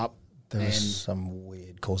flag went up. There and was some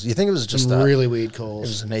weird calls. You think it was just some a, really weird it calls.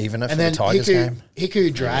 was an evener for and the then Tigers game?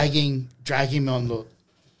 Hiku drag him on the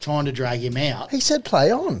trying to drag him out. He said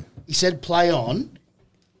play on. He said play on.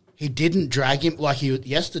 He didn't drag him.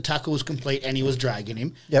 Yes, the tackle was complete and he was dragging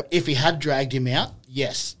him. Yep. If he had dragged him out,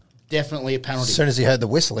 yes, definitely a penalty. As soon as he heard the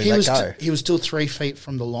whistle, he let go. He was still 3 feet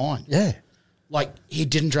from the line. Yeah. Like, he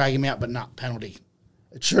didn't drag him out, but not penalty.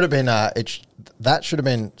 It should have been that should have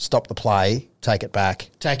been stop the play, take it back,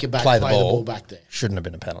 Take it back, play play the the ball. ball back there. Shouldn't have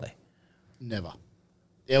been a penalty. Never.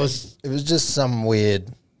 It was just some weird.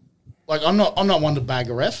 like I'm not one to bag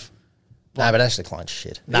a ref. No, but Ashley Klein's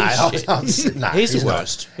shit. No, shit. no, He's the not.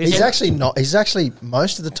 worst. He's actually not. He's actually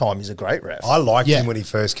most of the time he's a great ref. I liked Yeah. him when he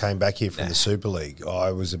first came back here from the Super League.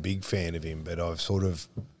 I was a big fan of him, but I've sort of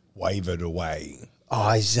wavered away. Oh,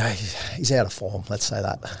 he's out of form. Let's say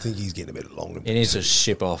that. I think he's getting a bit longer. He needs to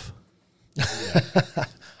ship off.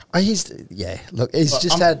 Look, he's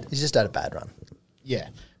just had a bad run, Yeah.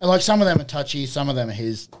 And like some of them are touchy, some of them are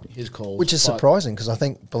his calls. which is but, surprising because I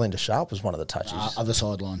think Belinda Sharp was one of the touches. Other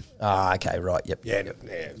sideline. Okay, right, yep. Yeah.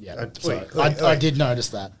 Yeah. Don't- So wait, I did notice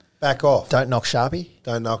that. back off. Don't knock Sharpie.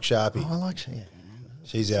 Don't knock Sharpie. I like yeah.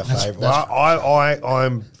 She's our favourite.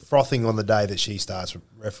 I'm frothing on the day that she starts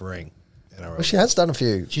refereeing NRL. Well, she has done a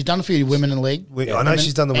few. She's done a few women in league. I know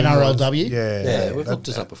she's done the women's ones. NRLW. Yeah, we've looked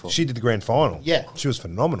this up before. She did the grand final. Yeah. She was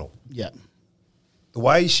phenomenal. Yeah. The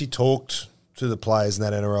way she talked to the players in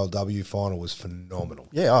that NRLW final was phenomenal.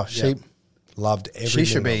 Yeah, she Loved everything. she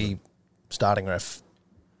should of be it. starting ref,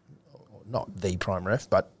 not the prime ref,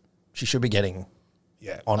 but she should be getting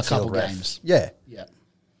on A field couple ref. games. Yeah, Yeah.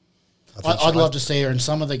 I think I'd love to see her in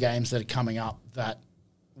some of the games that are coming up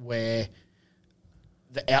where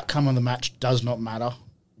the outcome of the match does not matter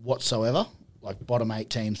whatsoever, like bottom 8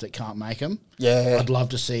 teams that can't make them. Yeah. I'd love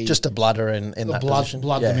to see just to blood her in that position.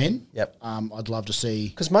 blood Yeah. them in. Yep. I'd love to see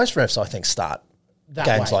Because most refs, I think, start that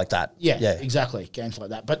games way. like that. Yeah, Yeah. exactly. Games like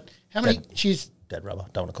that. But how many? Dead. Dead rubber.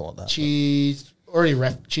 Don't want to call it that. She's already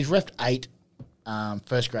she's refed 8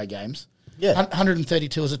 first grade games. Yeah.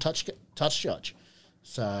 132 as a touch judge.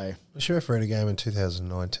 So She refereed a game in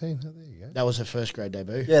 2019. Oh, there you go. that was her first grade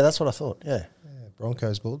debut. Yeah, that's what I thought. Yeah. Yeah,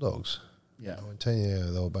 Broncos Bulldogs. Yeah. I tell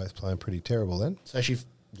you, they were both playing pretty terrible then. So she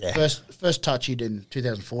Yeah. first touchied in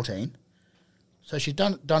 2014. So she's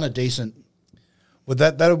done a decent. Well,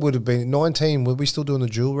 that would have been 19. Were we still doing the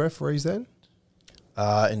dual referees then?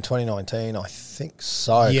 In 2019, I think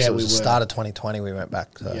so. Yeah, it was we the were. start of 2020. We went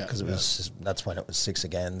back Yeah. because that's when it was 6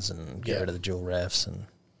 agains and get Yeah. rid of the dual refs and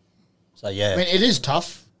so yeah. I mean, it is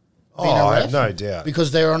tough. Oh, being a I ref have no doubt.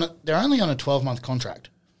 because they're only on a 12-month contract.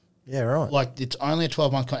 yeah, right. Like it's only a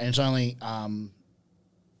 12-month contract, and it's only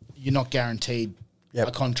you're not guaranteed Yep.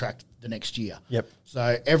 a contract the next year. Yep.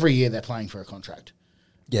 So every year they're playing for a contract.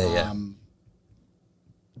 Yeah.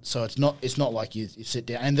 So it's not like you sit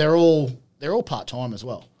down, and they're all part time as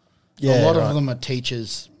well. Yeah, a lot right. of them are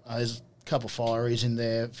teachers. There's a couple of fireys in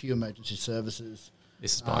there, a few emergency services.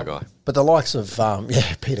 This is my guy. But the likes of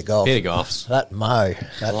Peter Goff. Peter Goffs. That Mo.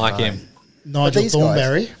 I like him. Nigel these guys-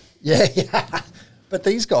 Thornberry. Yeah. But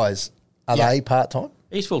these guys, are Yeah. they part time?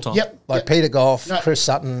 He's full time. Yep. Like yep. Peter Goff, No. Chris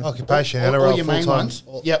Sutton. Occupation, all NRL your main full-time. ones.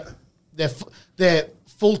 Yep. They're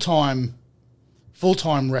full time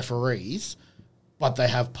referees, but they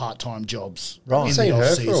have part time jobs. Right. I've in seen the her for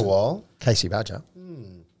a off-season. while. Casey Badger.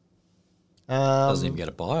 Doesn't even get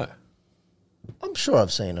a bio. I'm sure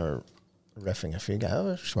I've seen her reffing a few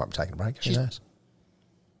games. She might be taking a break. Who knows?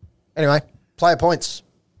 Anyway, player points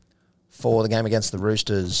for the game against the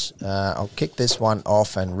Roosters. I'll kick this one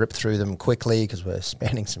off and rip through them quickly because we're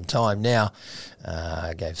spending some time now.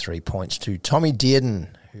 I gave 3 points to Tommy Dearden,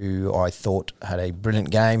 who I thought had a brilliant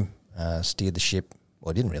game, steered the ship.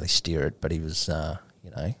 Well, he didn't really steer it, but he was,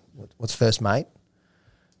 what's first mate?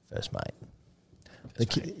 First mate. The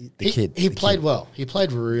kid. He played well. He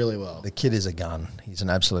played really well. The kid is a gun. He's an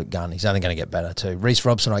absolute gun. He's only going to get better too. Reece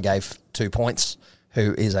Robson, I gave 2 points,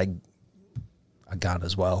 who is a gun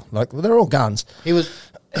as well. Like, well, they're all guns. He was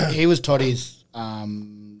Toddy's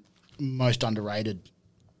most underrated.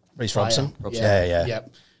 Reece player. Robson? Yeah.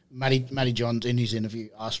 Matty Johns in his interview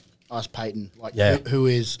asked Peyton who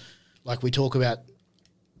is, like, we talk about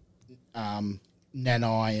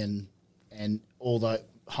Nanai and all the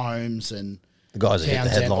Holmes and The guys that hit the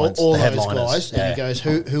Townsend, headlines. all the those headliners. guys, Yeah. and he goes,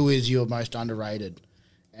 "Who is your most underrated?"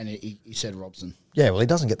 And he said Robson. Yeah, well, he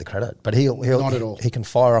doesn't get the credit, but he'll Not at all. He can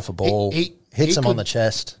fire off a ball, He hits him on could- the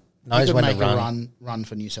chest, He knows could when make to a run. run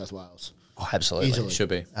for New South Wales. Oh, absolutely. Easily. Should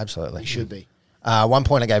be. Absolutely. He should be. 1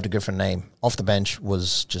 point I gave to Griffin Neame. Off the bench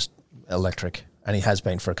was just electric, and he has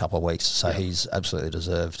been for a couple of weeks, so he's absolutely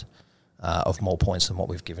deserved of more points than what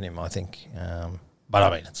we've given him, I think. But I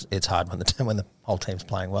mean, it's hard when the whole team's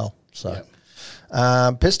playing well. So, Yeah.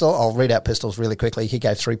 Pistol, I'll read out Pistols really quickly. He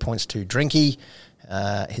gave 3 points to Drinky.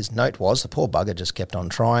 His note was, the poor bugger just kept on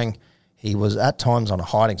trying. He was at times on a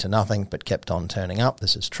hiding to nothing, but kept on turning up.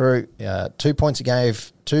 This is true. 2 points he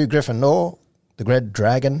gave to Gryffindor, the Red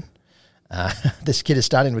Dragon. This kid is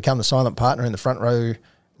starting to become the silent partner in the front row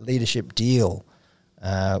leadership deal,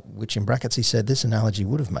 which in brackets he said this analogy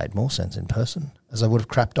would have made more sense in person, as I would have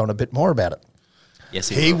crapped on a bit more about it. Yes,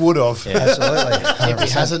 He would have. Yeah. Absolutely. If he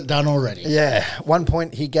hasn't done already. Yeah. 1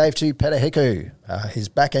 point he gave to Petahiku. His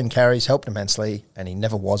back end carries helped immensely, and he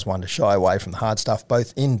never was one to shy away from the hard stuff,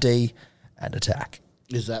 both in D and attack.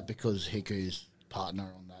 Is that because Hiku's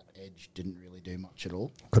partner on that edge didn't really do much at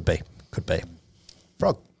all? Could be.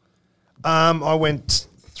 Frog. I went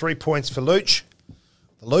 3 points for Luch.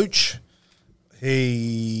 The Luch,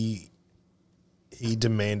 he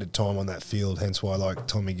demanded time on that field, hence why like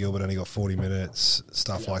Tommy Gilbert only got 40 minutes,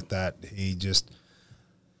 stuff like that. He just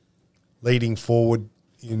leading forward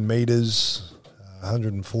in metres,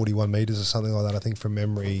 141 metres or something like that, I think, from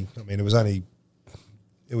memory. I mean, it was only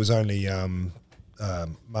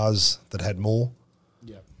Muzz that had more.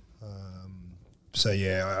 Yeah. So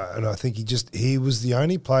yeah, and I think he was the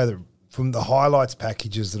only player that, from the highlights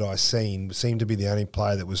packages that I seen, seemed to be the only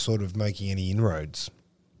player that was sort of making any inroads.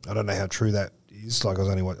 I don't know how true that is. Like I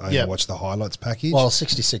only watched the highlights package. Well,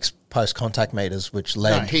 66 post-contact metres, which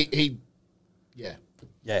led... No, he yeah.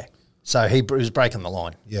 Yeah. So he was breaking the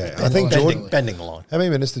line. Yeah, Bending, I think Jordan... bending the line. How many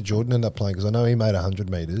minutes did Jordan end up playing? Because I know he made 100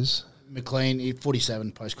 metres. McLean,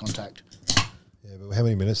 47 post contact. Yeah, but how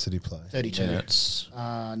many minutes did he play? 32. Minutes.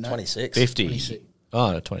 No, 26. 50. 26.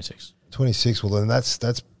 Oh, no, 26. 26. Well, then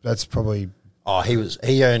that's probably Oh,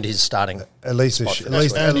 he earned his starting... at least a spot.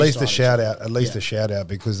 at least a shout out. At least Yeah. a shout out,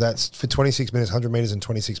 because that's for 26 minutes, 100 metres in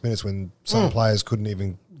 26 minutes when some players couldn't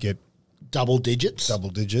even get Double digits. double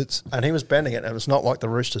digits. And he was bending it, and it's not like the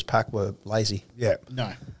Roosters pack were lazy. Yeah.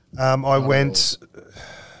 No. I went.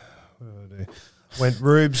 What did I do? Went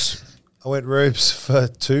Rubes. I went Rubes for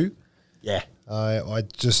 2. Yeah. I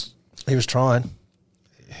just, He was trying.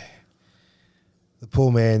 the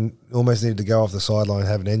poor man almost needed to go off the sideline and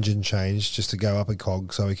have an engine change just to go up a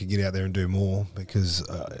cog so he could get out there and do more, because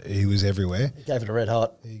he was everywhere. He gave it a red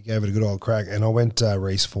hot. He gave it a good old crack, and I went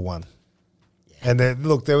Reese for 1. And then,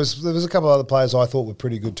 look, there was a couple of other players I thought were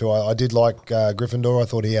pretty good too. I did like Gryffindor. I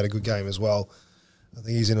thought he had a good game as well. I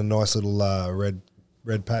think he's in a nice little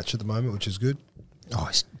red patch at the moment, which is good. Oh,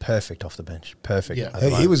 he's perfect off the bench. Perfect. Yeah. at the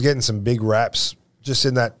He moment. was getting some big raps just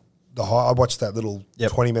in that. I watched that little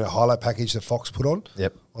Yep. 20-minute highlight package that Fox put on.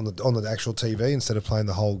 Yep. On the actual TV instead of playing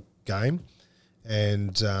the whole game,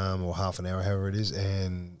 and or half an hour, however it is.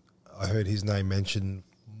 And I heard his name mentioned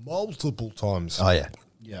multiple times. Oh, yeah.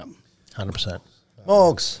 Yeah. 100%.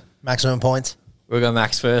 Morgs, maximum points. We'll go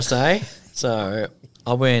Max first, eh? So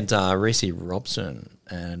I went Reece Robson,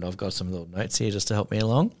 and I've got some little notes here just to help me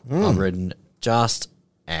along. I've written just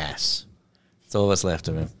ass. That's all that's left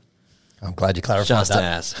of him. I'm glad you clarified Just that.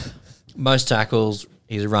 ass. Most tackles,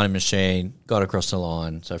 he's a running machine, got across the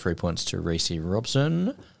line, so 3 points to Reece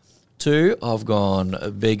Robson. 2, I've gone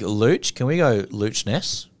a big Luch. Can we go Luch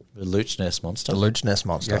Ness? The Luch Ness monster. The Luch Ness You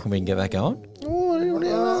monster. reckon we can get that going?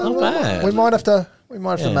 Not bad. We might have to Yeah,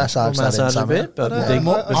 massage we'll that in massage a somehow. bit, but the big,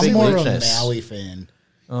 the I'm big more Luch a Ness. Maui fan.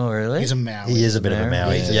 Oh, really? He's a Maui. He is a bit of a Maui,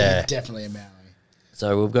 Maui. He's Yeah. definitely a Maui.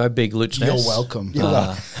 So we'll go big Luch You're Ness. welcome.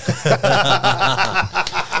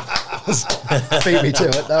 Beat me to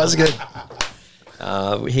it. That was good.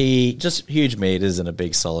 He just huge meters and a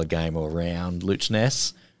big solid game all round. Luch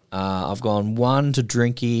Ness. I've gone 1 to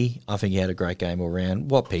Drinky. I think he had a great game all round.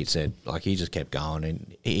 What Pete said, like he just kept going,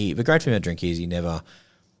 and the great thing about Drinky is he never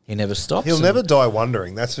stops. He'll and never die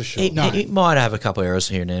wondering, that's for sure. He might have a couple of errors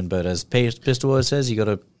here and then, but as Pistol always says, you got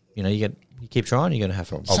to, you keep trying, you're going to have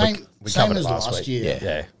problems. we Same covered it as last last week. year.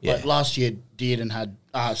 Yeah, yeah. Like last year, Dearden had,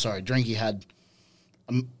 Drinky had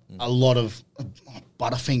a lot of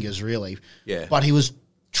butterfingers, really. Yeah. But he was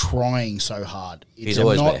trying so hard. He's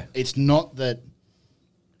always not, there. It's not that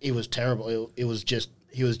it was terrible. It was just,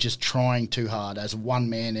 he was just trying too hard as one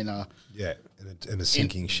man in a Yeah, in a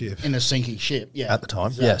sinking ship. In a sinking ship, yeah. At the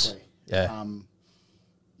time, yes. Yeah.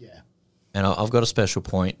 Yeah. And I've got a special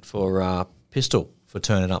point for Pistol for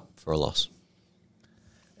turning up for a loss.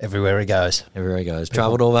 Everywhere he goes. Everywhere he goes.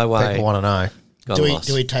 Travelled all that way. People want to know. Got Do a we loss.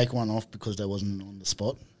 do we take one off because there wasn't on the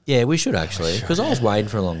spot? Yeah, we should actually, because I was waiting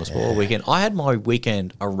for a longer sport all weekend. I had my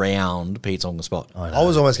weekend around Pete's on the spot. I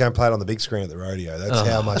was almost going to play it on the big screen at the rodeo. That's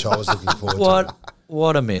how much I was looking forward to.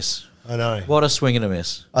 What a miss. I know. What a swing and a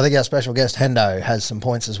miss. I think our special guest, Hendo, has some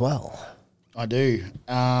points as well. I do.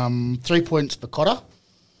 3 points for Cotter.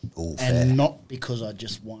 Ooh, and fair. not because I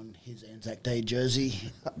just won his Anzac Day jersey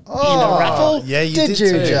in a raffle. Yeah, you Did did you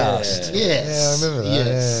too. just? Yes. Yeah, I remember that,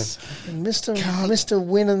 Yes. Mr.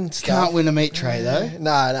 Winning stuff. Can't win a meat tray though.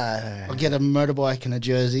 No. I'll get a motorbike and a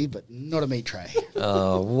jersey, but not a meat tray.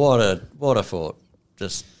 Oh, what a thought.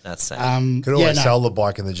 Just, that's sad. Could always sell the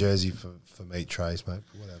bike and the jersey for meat trays, mate.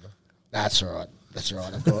 Whatever. That's all right. That's all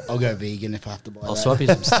right. I'll go vegan if I have to buy I'll that. swap you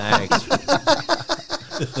some snags.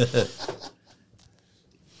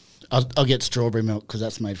 I'll get strawberry milk because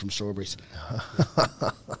that's made from strawberries.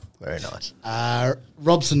 Very nice.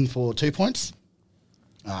 Robson for 2 points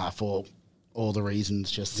for all the reasons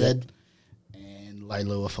just said. And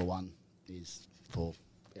Leilua for 1 is for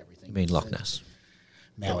everything. You mean Loch Ness?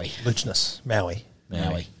 Maui. Luchness. Maui.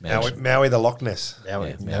 Maui. Maui the Loch Ness. Maui.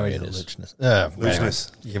 Yeah, Maui Maui the it is. Luchness.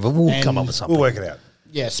 Luchness. Yeah, but we'll And come up with something. We'll work it out.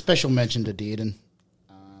 Yeah, special mention to Dearden,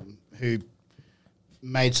 who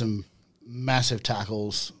made some massive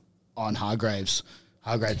tackles on Hargraves.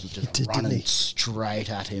 Hargraves was just did, didn't running he? straight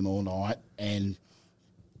at him all night, and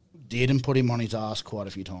Dearden put him on his ass quite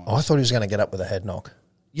a few times. I thought he was going to get up with a head knock.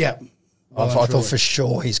 Yeah. I thought for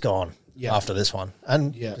sure he's gone after this one.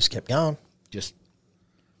 And Yeah. just kept going. Just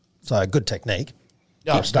So good technique.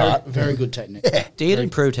 yeah, start. Very good technique. Dearden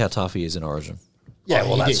proved how tough he is in Origin. Yeah, Oh,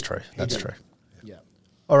 well, he that's did. true. He That's did. true. Yeah.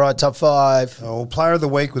 All right, top 5. Well, player of the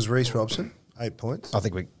week was Reece Robson, 8 points. I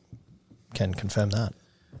think we can confirm that.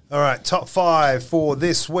 All right, top 5 for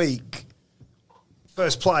this week.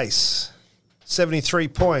 First place, 73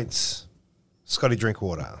 points. Scotty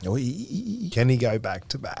Drinkwater. Can he go back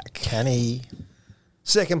to back? Can he?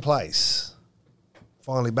 Second place,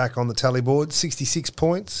 finally back on the tally board, 66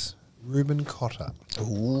 points. Ruben Cotter.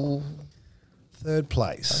 Ooh. Third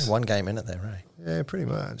place. One game in it there, right? Yeah, pretty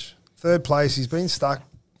much. Third place, he's been stuck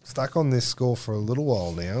on this score for a little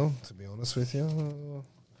while now, to be honest with you.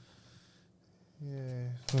 Yeah,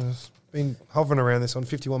 it's been hovering around this on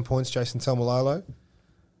 51 points, Jason Talmalolo.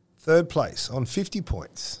 Third place on 50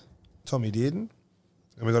 points, Tommy Dearden.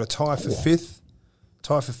 And we've got a tie for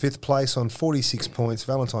fifth place on 46 points,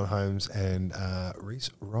 Valentine Holmes and Reece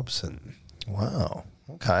Robson. Wow.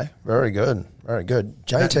 Okay. Very good. Very good.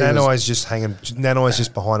 JT Nanai's just hanging. Nanai's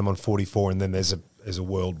just behind him on 44, and then there's a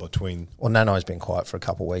world between. Well, Nanai's been quiet for a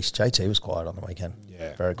couple of weeks. JT was quiet on the weekend.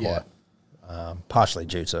 Yeah. Very quiet. Partially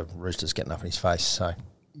due to Roosters getting up in his face. So,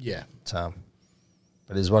 Yeah. but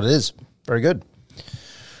it is what it is. Very good.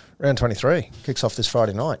 Round 23 kicks off this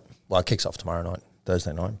Friday night. Well, it kicks off tomorrow night,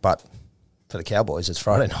 Thursday night. But for the Cowboys, it's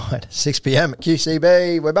Friday night, 6 p.m. at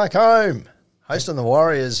QCB. We're back home. Hosting the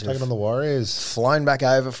Warriors. Taking on the Warriors. Flown back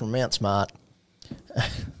over from Mount Smart.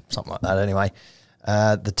 Something like that, anyway.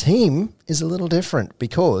 The team is a little different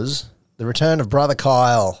because the return of brother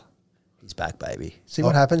Kyle. He's back, baby. See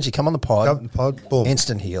what happens? You come on the pod, Boom.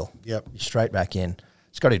 instant heal. Yep. You're straight back in.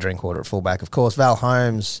 Scotty Drinkwater at fullback. Of course, Val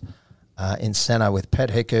Holmes in centre with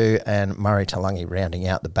Pet Hiku and Murray Talangi rounding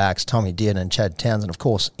out the backs. Tommy Dearden and Chad Townsend, of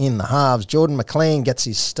course, in the halves. Jordan McLean gets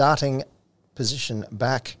his starting position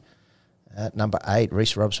back at number 8,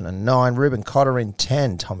 Reece Robson and 9, Ruben Cotter in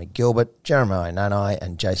 10, Tommy Gilbert, Jeremiah Nanai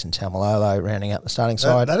and Jason Talmalolo rounding out the starting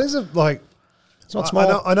side. That is It's not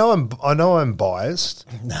small. I know I'm biased.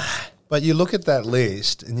 Nah. But you look at that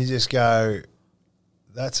list and you just go,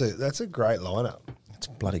 that's a great lineup. It's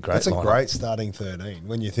a bloody great That's a lineup. great starting 13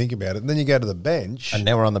 when you think about it. And then you go to the bench. And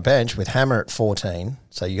now we're on the bench with Hammer at 14,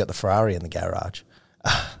 so you got the Ferrari in the garage.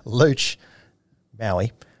 Luch,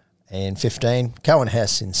 Maui in 15, Cohen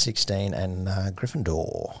Hess in 16, and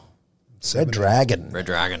Gryffindor. Red Dragon Red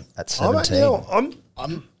Dragon. at 17. I'm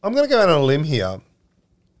going to go out on a limb here.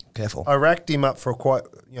 Careful. I racked him up for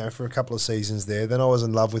for a couple of seasons there. Then I was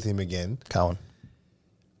in love with him again. Cohen.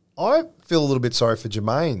 I feel a little bit sorry for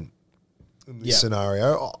Jermaine in this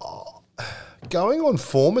scenario. Going on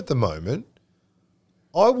form at the moment,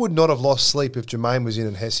 I would not have lost sleep if Jermaine was in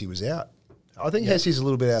and Hesse was out. I think Hesse's a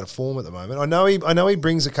little bit out of form at the moment. I know he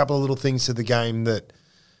brings a couple of little things to the game that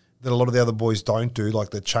a lot of the other boys don't do, like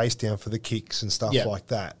the chase down for the kicks and stuff like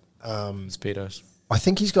that. Speedos. I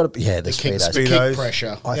think he's got the speedos. Speedos. Kick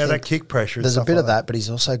pressure. I that think kick pressure. and There's a stuff bit like of that, but he's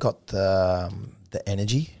also got the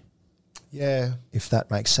energy, Yeah. if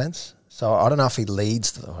that makes sense. So I don't know if he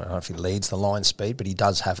leads the line speed, but he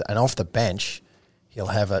does have, and off the bench, he'll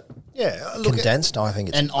have it Yeah. Look, condensed. I think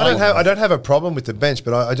it's. And I don't have a problem with the bench,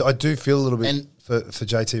 but I do feel a little bit And- for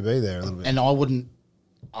JTB there a little bit. And I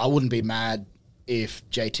wouldn't be mad if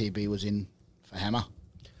JTB was in for Hammer.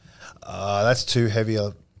 That's too heavy.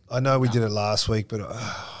 I know we did it last week, but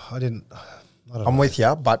I don't I'm know. with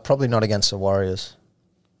you, but probably not against the Warriors.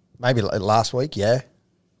 Maybe last week, yeah,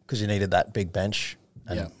 because you needed that big bench.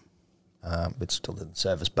 And Yeah. It still didn't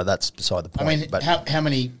service, but that's beside the point. I mean, but how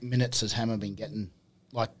many minutes has Hammer been getting?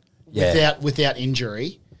 Like, Yeah. without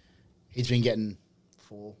injury, he's been getting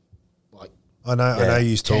 4, like I know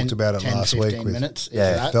you 10, talked about it 10, last 15 week with minutes.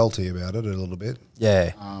 Felty about it a little bit.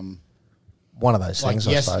 yeah, one of those Like things.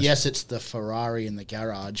 I suppose. yes, it's the Ferrari in the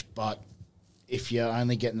garage, but if you're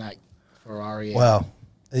only getting that Ferrari, out, Well,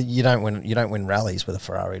 you don't win rallies with a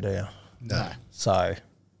Ferrari, do you? no. So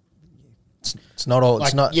it's not all. Like,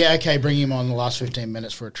 It's not. yeah, okay, bring him on the last 15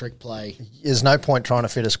 minutes for a trick play. There's no point trying to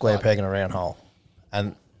fit a square peg in a round hole,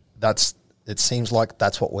 and it seems like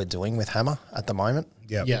that's what we're doing with Hammer at the moment.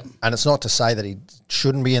 Yeah. Yeah. And it's not to say that he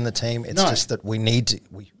shouldn't be in the team. It's No. just that we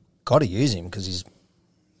got to use him because he's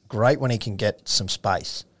great when he can get some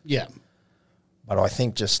space. Yeah. But I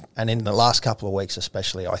think and in the last couple of weeks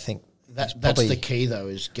especially, I think That's probably- the key, though,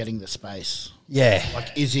 is getting the space. yeah,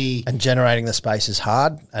 Like, is he and generating the space is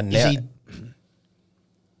hard. And is now, he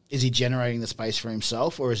is he generating the space for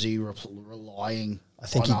himself, or is he relying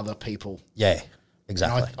think on he- other people? yeah, And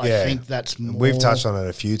exactly. I Yeah. think that's more. We've touched on it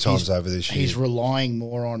a few times he's- over this year. He's relying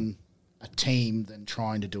more on a team than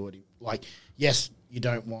trying to do it. Like, yes, you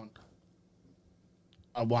don't want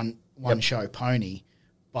a one show pony,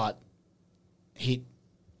 but he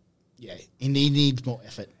needs more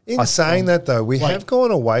effort. In saying that, though, we like- have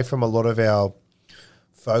gone away from a lot of our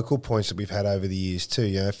focal points that we've had over the years too.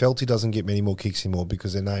 You know, Felty doesn't get many more kicks anymore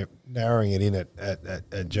because they're narrowing it in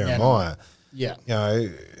at Jeremiah. Yeah. You know,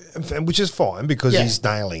 and which is fine because Yeah. he's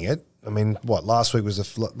nailing it. I mean, last week was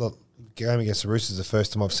the game against the Roosters, the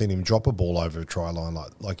first time I've seen him drop a ball over a try line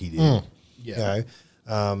like he did. Yeah. You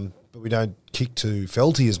know, but we don't kick to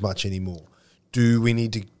Felty as much anymore. Do we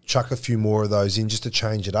need to chuck a few more of those in just to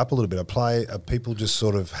change it up a little bit? Are people just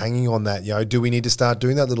sort of hanging on that? You know, do we need to start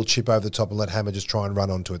doing that little chip over the top and let Hammer just try and run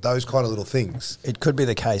onto it? Those kind of little things. It could be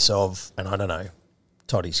the case of, and I don't know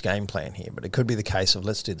Toddy's game plan here, but it could be the case of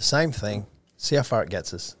let's do the same thing, see how far it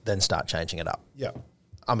gets us, then start changing it up. Yeah.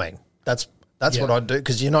 I mean, that's Yeah. what I'd do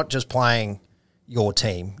because you're not just playing your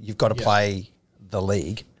team. You've got to Yeah. play the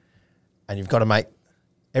league, and you've got to make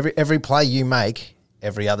every play you make.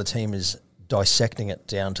 Every other team is dissecting it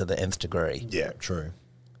down to the nth degree. Yeah, true.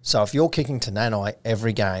 So if you're kicking to Nanai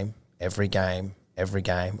every game,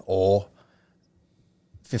 or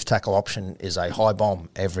fifth tackle option is a high bomb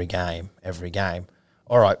every game.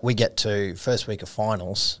 All right, we get to first week of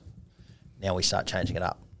finals. Now we start changing it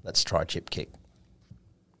up. Let's try chip kick.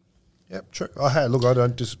 Yep, true. I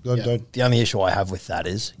don't. The only issue I have with that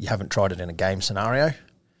is you haven't tried it in a game scenario,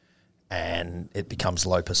 and it becomes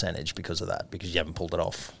low percentage because of that, because you haven't pulled it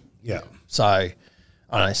off. Yeah. So, I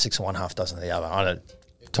don't know, 6 of one, half dozen of the other.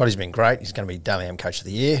 Toddy's been great. He's going to be Dally M Coach of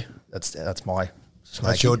the Year. That's my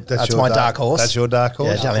my dark horse. That's your dark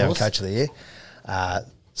horse. Yeah, Dally M Dark horse. Coach of the Year.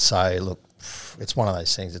 So look, it's one of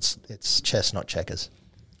those things. It's chess, not checkers.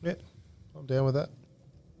 Yeah, I'm down with that.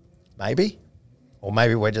 Maybe, or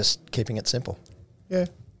maybe we're just keeping it simple. Yeah.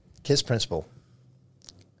 KISS principle.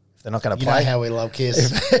 If they're not going to You play, know how we love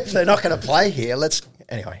Kiss. if they're not going to play here, it's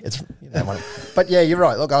that one. But yeah, you're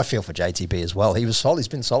right. Look, I feel for JTB as well. He was solid. He's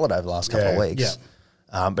been solid over the last couple of Yeah. weeks.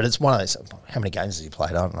 But it's one of those. How many games has he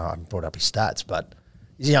played? I don't know. I haven't brought up his stats, but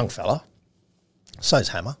he's a young fella. So's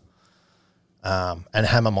Hammer. And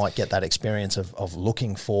Hammer might get that experience of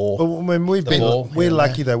looking for. But when we've the been, ball we're here and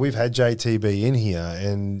lucky though. We've had JTB in here,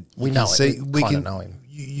 and We you know can it. see We kinda know him.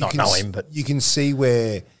 You Not can know him, but- you can see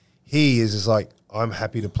where he is like, I'm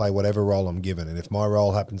happy to play whatever role I'm given, and if my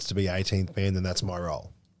role happens to be 18th man, then that's my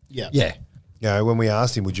role. Yeah. Yeah. You know, when we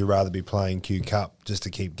asked him, would you rather be playing Q Cup just to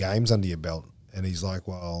keep games under your belt? And he's like,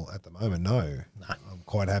 well, at the moment, no. I'm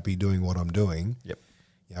quite happy doing what I'm doing. Yep.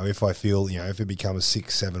 You know, if I feel, if it becomes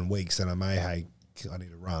 6-7 weeks, then I need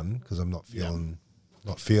to run because I'm not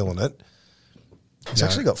feeling it. He's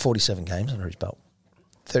actually got 47 games under his belt.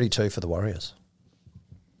 32 for the Warriors.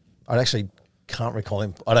 I actually can't recall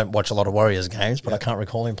him. I don't watch a lot of Warriors games, but I can't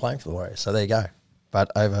recall him playing for the Warriors. So there you go. But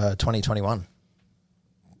over 2021.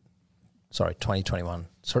 Sorry, 2021.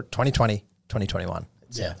 Sorry, 2020, 2021.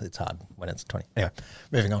 It's hard when it's 20. Anyway,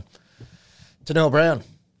 moving on. To Noah Brown.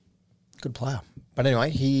 Good player. But anyway,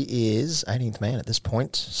 he is 18th man at this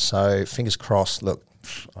point. So fingers crossed. Look,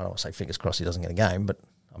 I don't want to say fingers crossed he doesn't get a game, but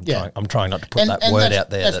I'm trying not to put that word that's, out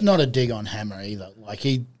there. That's not a dig on Hammer either. Like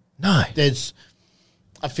No.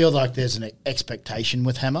 I feel like there's an expectation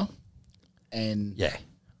with Hammer, and Yeah.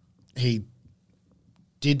 he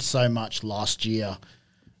did so much last year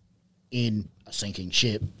in a sinking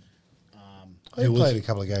ship. He played a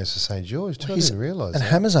couple of games for St. George too. I didn't realise And that.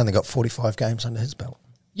 Hammer's only got 45 games under his belt.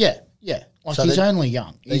 Yeah. Like So he's they're- only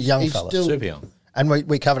young. they're young fellas. Super young. And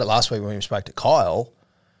we covered it last week when we spoke to Kyle.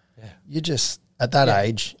 Yeah. You just, At that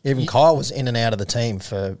age, even Kyle was in and out of the team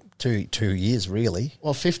for two years, really.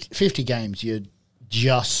 Well, 50 games, you're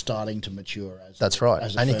just starting to mature. That's right.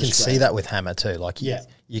 as a And you can first see grader. that with Hammer too. Like, Yeah.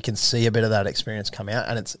 you can see a bit of that experience come out,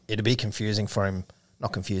 and it'd be confusing for him.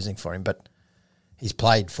 Not confusing for him, but he's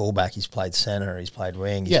played fullback, he's played centre, he's played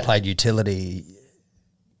wing, he's played utility.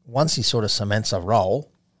 Once he sort of cements a role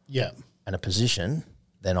Yeah. and a position,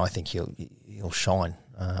 then I think he'll shine.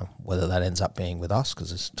 Whether that ends up being with us, because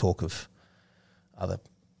there's talk of other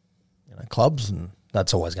clubs, and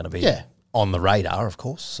that's always going to be on the radar, of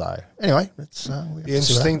course. So anyway, it's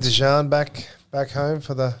Interesting. Dejan back home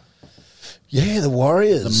for the the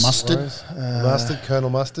Warriors, The Mustard. Mustard, Colonel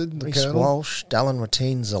Mustard, the Reece Colonel. Walsh, Dallin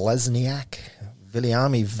Ratine, Zalesniak,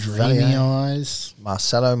 Viliami Dreamy Valier, eyes.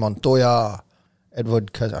 Marcelo Montoya,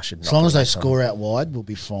 Edward. I should. As long as they score out wide, we'll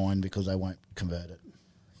be fine because they won't convert it.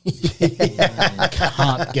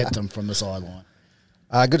 Can't get them from the sideline.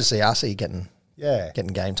 Good to see RC getting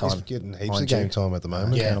game time. He's getting heaps Mind of game you. time at the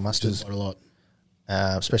moment. Yeah, Colonel Mustard. quite a lot.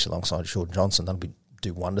 Especially alongside Jordan Johnson. That'll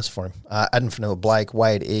do wonders for him. Adam Fanua Blake,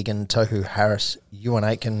 Wade Egan, Tohu Harris, Ewan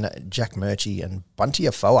Aiken, Jack Murchie, and Bunty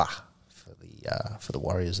Afoa for the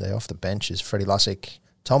Warriors there. Off the bench is Freddie Lussick,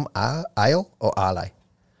 Tom Ale or Ale?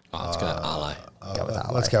 Oh, let's go Ale. Go with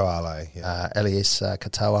Ale. Let's go Ale. Yeah. Elias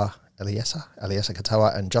Katoa, Eliesa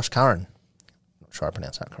Katoa, and Josh Curran. Not sure I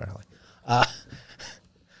pronounced that correctly.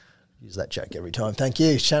 Use that joke every time. Thank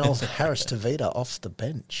you. Channel Harris Tavita off the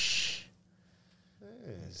bench.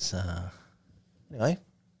 Anyway,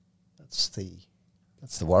 that's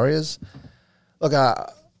the Warriors. Look,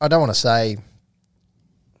 I don't want to say,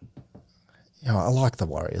 I like the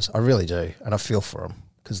Warriors. I really do, and I feel for them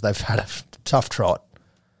because they've had a tough trot.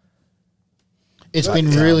 It's been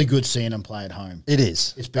really good seeing them play at home. It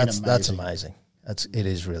is. It's been That's amazing. amazing. It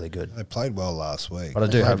is really good. They played well last week. But I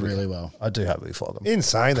do played hope really well. I do hope we flog them. In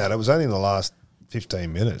saying that, it was only in the last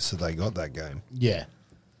 15 minutes that they got that game. Yeah.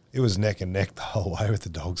 It was neck and neck the whole way with the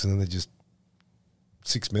Dogs, and then they just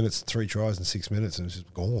 6 minutes, 3 tries in 6 minutes, and it's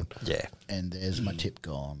just gone. Yeah. And there's my tip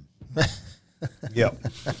gone. Yep.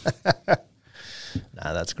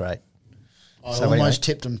 No, that's great. I So almost anyway.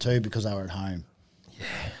 tipped them too because they were at home. Yeah.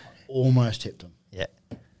 Almost tipped them. Yeah.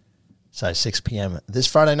 So 6 p.m. this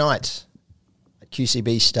Friday night at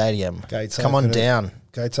QCB Stadium. Gates Come on open down.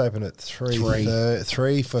 Gates open at 3 Three.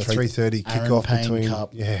 3 for 3:30 Aaron kickoff Payne between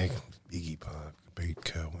Cup. Iggy Park beat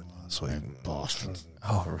Kerwin last week. Bastards.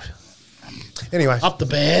 Oh, Anyway, Up the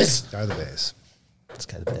Bears. go the Bears. let's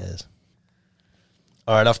go the Bears.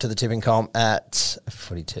 All right, off to the tipping comp at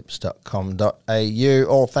footytips.com.au.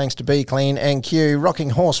 All thanks to Be Clean and Q.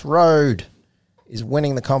 Rocking Horse Road is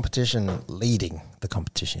winning the competition, leading the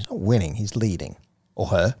competition. He's not winning, he's leading. Or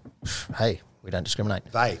her. Hey, we don't discriminate.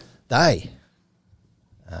 They.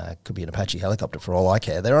 Could be an Apache helicopter for all I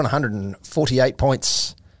care. They're on 148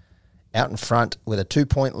 points out in front with a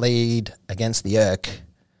 2-point lead against the Urk.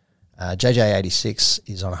 JJ86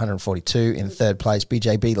 is on 142 in third place.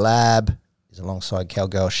 BJB Lab is alongside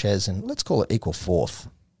Cowgirl Shez, and let's call it equal fourth.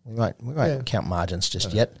 We won't count margins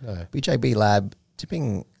just yet. no. BJB Lab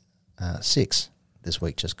tipping 6 this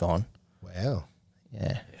week, just gone. Wow.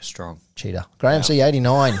 Yeah, Strong. cheater. Graham C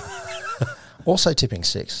 89 also tipping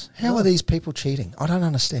 6. How are these people cheating? I don't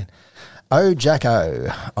understand. Oh Jacko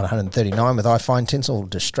on 139 with I Find Tinsel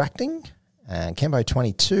distracting, and Kembo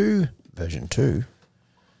 22 version 2,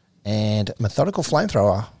 and Methodical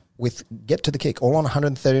Flamethrower with Get to the Kick, all on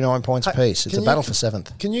 139 points apiece. It's a battle for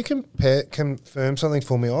 7th. Can you confirm something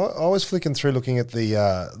for me? I was flicking through looking at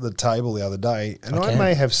the table the other day, and I Okay.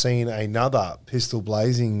 may have seen another Pistol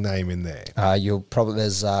Blazing name in there. You'll probably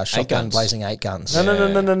there's Shotgun guns. Blazing 8 guns. No.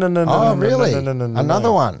 Oh, really? Another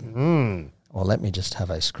no. one. Well, let me just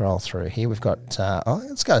have a scroll through here. We've got,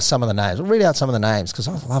 let's go to some of the names. We'll read out some of the names because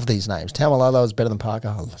I love these names. Taumalolo is better than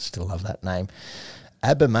Parker. I still love that name.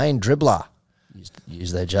 Abermain Dribbler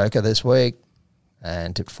used their joker this week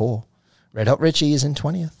and tipped 4. Red Hot Richie is in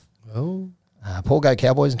 20th. Oh, Paul Go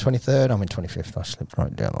Cowboys in 23rd. I'm in 25th. I slipped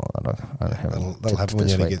right down all that. I haven't that'll tipped happen when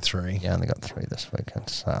this you only week. get 3. Yeah, I only got 3 this weekend.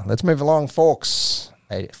 So let's move along. Forks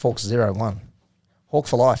 01. Hawk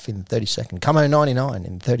for Life in 32nd. Como 99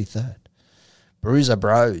 in 33rd. Bruiser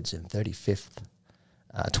Broads in 35th.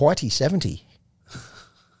 Twitey 70.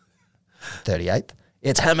 38th.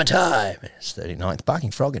 It's Hammer Time. It's 39th. Barking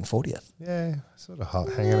Frog in 40th. Yeah, sort of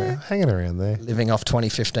hanging around there. Living off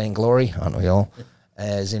 2015 glory, aren't we all?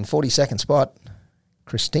 As in 42nd spot,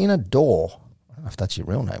 Christina Dorr. I don't know if that's your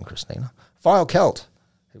real name, Christina. File Celt,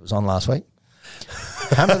 who was on last week.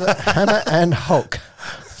 Hammer and Hulk.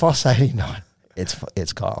 Foss 89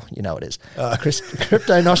 It's Kyle. You know it is.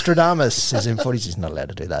 Crypto Nostradamus is in 40s. He's not allowed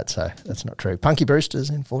to do that, so that's not true. Punky Brewster's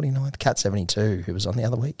in 49th. Cat 72, who was on the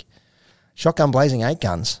other week. Shotgun Blazing 8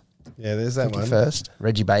 Guns. Yeah, there's that one. 51st.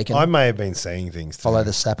 Reggie Bacon. I may have been seeing things too. Follow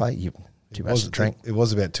the Sapper. You too much to drink. It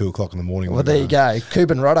was about 2 o'clock in the morning. Well, there you go.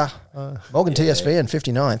 Cuban Rodder. Morgan TSV in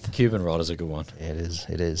 59th. Cuban Rod is a good one. Yeah,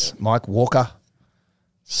 it is. Mike Walker.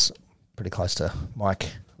 It's pretty close to Mike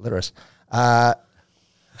Litteris.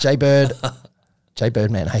 J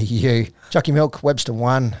Birdman, hey you. Chucky Milk, Webster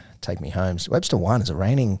 1, Take Me Home. Webster 1 is a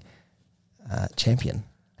reigning champion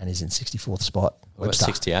and is in 64th spot. What about Webster.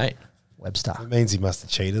 68? Webster. It means he must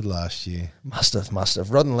have cheated last year. Must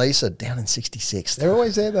have. Rod and Lisa down in 66th. They're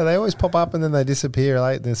always there, though. They always pop up and then they disappear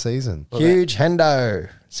late in the season. Huge Hendo,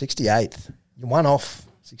 68th. You one off,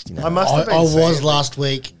 69. I must have been I seeing was it. last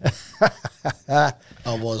week. I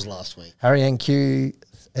was last week. Harry NQ,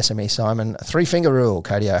 SME Simon, 3 Finger Rule,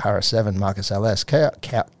 Cody O'Hara 7, Marcus LS,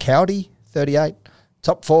 Cowdy 38,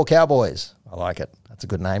 Top 4 Cowboys. I like it. That's a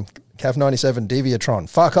good name. Cav 97, Deviatron,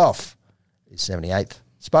 Fuck Off is 78th.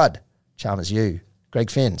 Spud, Chalmers U, Greg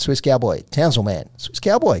Finn, Swiss Cowboy, Townsville Man, Swiss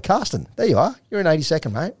Cowboy, Carsten. There you are. You're in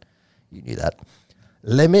 82nd, mate. You knew that.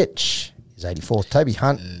 Lemitch is 84th. Toby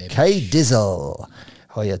Hunt, K Dizzle,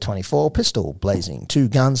 Hoya 24, Pistol, Blazing, 2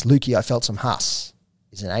 Guns, Lukey, I Felt Some Huss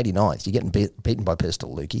is in 89th. You're getting beaten by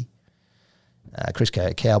Pistol, Lukey. Chris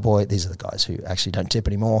K, Cowboy. These are the guys who actually don't tip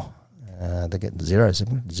anymore. They're getting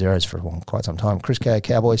zeros for quite some time. Chris K,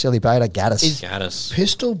 Cowboy, Silly Beta, Gaddis. Gaddis.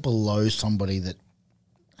 Pistol below somebody that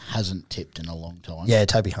hasn't tipped in a long time. Yeah,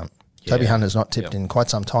 Toby Hunt. Yeah. Toby Hunt has not tipped in quite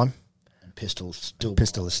some time. And Pistol's still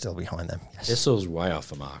Pistol is still behind them. Yes. Pistol's way off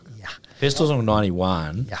the mark. Yeah. Pistol's on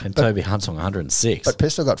 91 Yeah. and But- Toby Hunt's on 106. But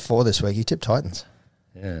Pistol got 4 this week. He tipped Titans.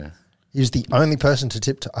 yeah. He was the only person to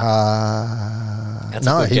tip. That's a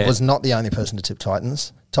No, good he get. was not the only person to tip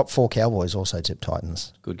Titans. Top 4 Cowboys also tipped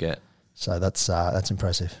Titans. Good get. So that's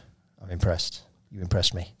impressive. I'm impressed. You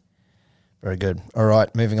impressed me. Very good. All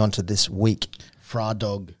right, moving on to this week. Fra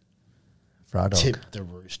Dog Friday. tip the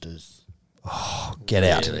Roosters. Get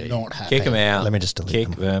out. Really. Not happy. Kick them out. Let me just delete Kick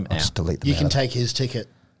them. them I'll out. just delete them. You can out. take his ticket.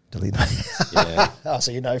 Delete them. Yeah. Oh,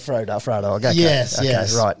 so you know Frodo. Okay. Yes, okay,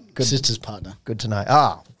 yes. Right. Good. Sister's partner. Good to know.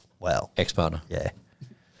 Ah, well. Ex-partner. Yeah.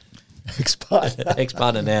 Expired.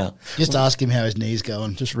 Ex-partner now. Just ask him how his knee's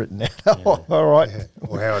going. Just written out. All right.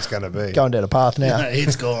 Or how it's going to be. Going down a path now.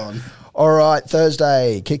 It's gone. All right,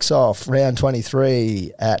 Thursday kicks off round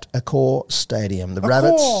 23 at Accor Stadium. The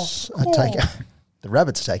Rabbits are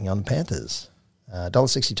taking on the Panthers.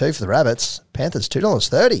 $1.62 for the Rabbits. Panthers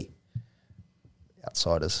 $2.30.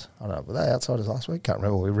 Outsiders. I don't know, were they outsiders last week? Can't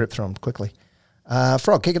remember. We ripped through them quickly.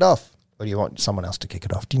 Frog, kick it off. Or do you want someone else to kick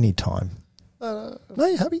it off? Do you need time? No,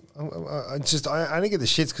 you're happy. I only get the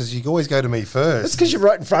shits because you always go to me first. It's because you're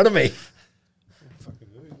right in front of me.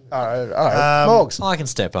 All right. Morgs. I can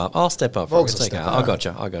step up. I'll step up. Morgs It's will okay. step up. I got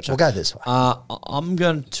you. We'll go this way. I'm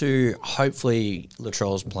going to, hopefully,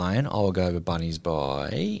 Latrell's playing. I will go over Bunnies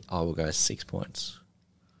by, I will go 6 points.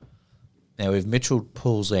 Now, if Mitchell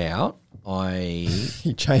pulls out, I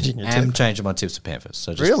You're changing your am tip. changing my tips to Panthers.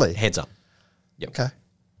 So just Really? heads up. Yep. Okay.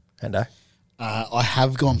 Hendo. I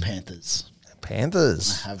have gone Panthers.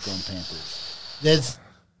 Panthers. I have gone Panthers.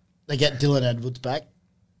 They get Dylan Edwards back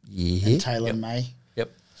Yeah. and Taylor May.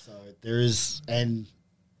 Yep. So there is, and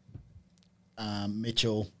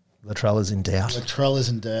Mitchell. Latrell is in doubt. Latrell is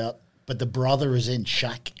in doubt, but the brother is in.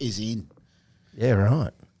 Shaq is in. Yeah,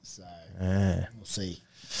 right. So Yeah. we'll see.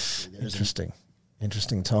 There is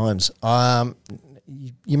Interesting times.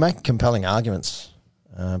 You make compelling arguments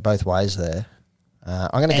both ways there.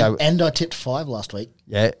 I'm going to go. and I tipped 5 last week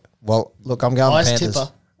Yeah. Well, look, I'm going Nice Panthers.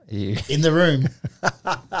 tipper. You, in the room. all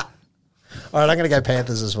right, I'm going to go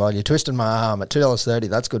Panthers as well. You're twisting my arm at $2.30.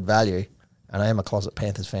 That's good value, and I am a closet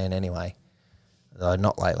Panthers fan anyway. Though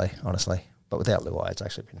not lately, honestly. But without Luai, it's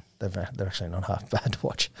actually been they're actually not half bad to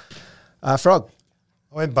watch. Frog.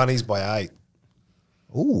 I went Bunnies by 8.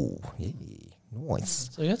 Ooh, yeah, nice.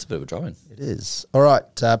 So that's a bit of a drop in. It is. All right,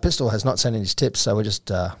 Pistol has not sent in his tips, so we're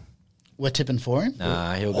just... We're tipping for him.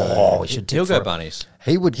 Nah, he'll go. Oh, we should he'll tip for go it. Bunnies.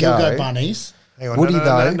 he would He'll go... go Bunnies. Hang on, Woody, no,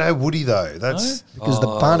 though. No, Woody, though. That's Because the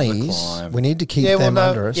Oh, bunnies, McClimb. we need to keep Yeah, well, them no,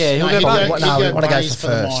 under us. yeah, he'll No, go he'll Bunnies. go- No, we he'll want to go Bunnies for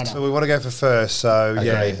the first. minor. So we want to go for first. So,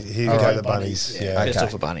 yeah, Agreed. here we All go, right, the Bunnies. Bunnies, Yeah. Pistol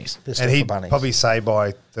Okay. for Bunnies. Pistol And for he'd bunnies. probably say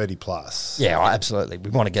by 30 plus. Yeah, absolutely. We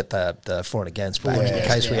want to get the for and against back in Yeah.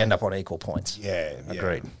 case we Yeah. end up on equal points. Yeah.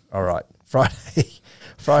 Agreed. All right. Friday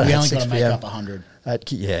We at only 6 got to make p.m. up 100.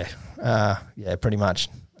 Yeah, pretty much.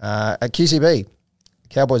 At QCB,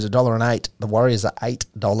 Cowboys $1.08. The Warriors are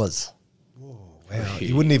 $8. Wow.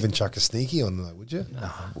 You wouldn't even chuck a sneaky on though, would you? No,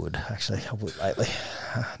 I would, actually. I would lately.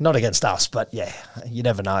 Not against us, but yeah, you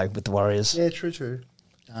never know with the Warriors. Yeah, true.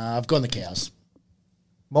 I've gone the Cows.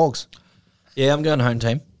 Morgs, Yeah, I'm going home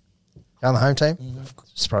team. on the home team?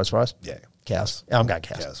 Surprise. Yeah. Cows. Yeah, I'm going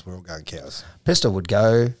Cows. Cows. We're all going cows. Pistol would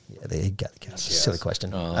go. Yeah, there you go. The Cows. Silly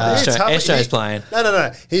question. Oh, it's tough. SJ's playing.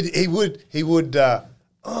 No. He would. Yeah.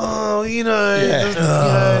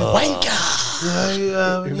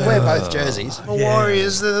 Wear both jerseys. The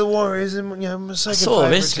Warriors, they're the Warriors, and my second I saw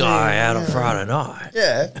this favourite guy team. out on Friday night.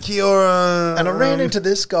 Yeah. Kiora. And I ran into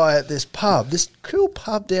this guy at this pub, this cool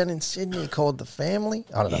pub down in Sydney called The Family.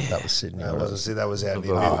 I don't know if that was Sydney That or was that was out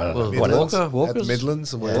near Well, Midlands. Walkers? At the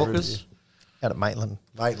Midlands and whatever. Walkers? out at Maitland.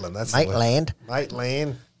 Maitland, that's the word. Maitland.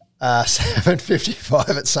 Maitland. 7:55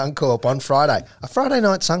 at Suncorp on Friday. A Friday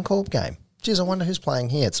night Suncorp game. Geez, I wonder who's playing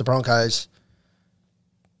here. It's the Broncos.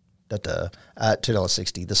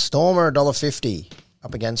 $2.60. The Storm are $1.50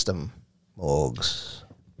 up against them. Morgs.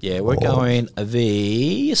 Yeah, we're going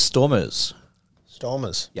the Stormers.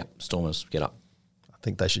 Stormers. Yep, Stormers. Get up. I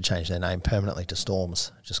think they should change their name permanently to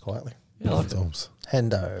Storms, just quietly. Yeah, I like that. Storms.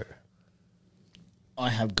 Hendo. I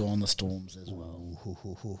have gone the Storms as well.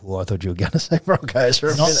 Ooh, I thought you were going to say Broncos for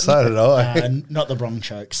a Not, minute. So did I. not the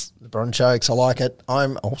Bronchokes. The Bronchokes, I like it.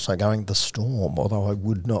 I'm also going the Storm, although I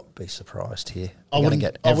would not be surprised here. I They're gonna wouldn't,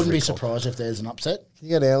 get I wouldn't every be call. surprised if there's an upset. Can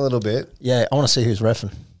you go down a little bit? Yeah, I want to see who's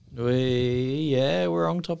reffing. We're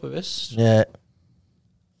on top of this. Yeah.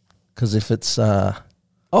 Because if it's...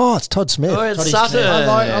 it's Todd Smith. Oh, it's Toddy Sutton. Smith.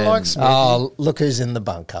 I like Smith. Oh, look who's in the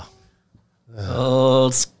bunker. Oh,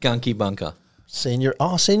 Skunky Bunker. Senior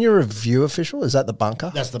review official. Is that the bunker?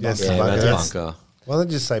 That's the Yes, bunker. Yeah, bunker. that's That's- Bunker. Why don't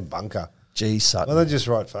you just say bunker? G. Why Sutton. don't you just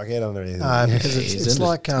write fuckhead under anything? Because He's it's in the-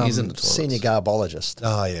 like he's in the toilets. senior garbologist.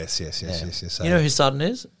 Oh, yes. You know who Sutton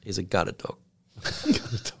is? He's a gutter dog.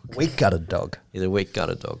 Weak gutted dog. He's a weak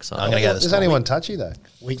gutter dog. So I'm going to go the There's Storm. only one touchy, though.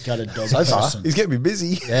 Weak gutted dog. So far. person. He's getting me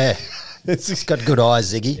busy. Yeah. He's got good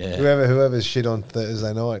eyes, Ziggy. Yeah. Whoever's shit on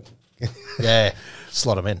Thursday night. Yeah.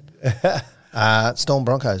 Slot him in. Storm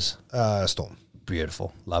Broncos. Storm.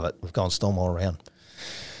 Beautiful. Love it. We've gone Storm all around.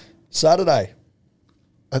 Saturday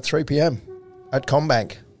at 3 p.m. at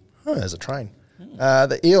Combank. Oh, there's a train.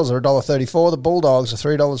 The Eels are $1.34. The Bulldogs are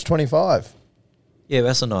 $3.25. Yeah,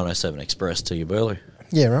 that's a 907 Express to you, Burley.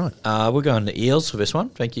 Yeah, right. We're going to Eels for this one.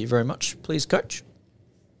 Thank you very much. Please, coach.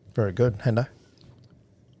 Very good. Hendo.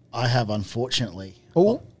 I have unfortunately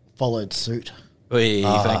Oh. followed suit.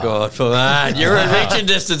 Thank God for that. You're in reaching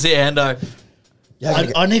distance here, Hendo.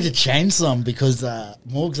 Yeah, I need to change some because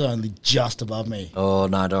Morg's are only just above me. Oh,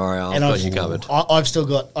 no, don't worry. I've got you covered. I've still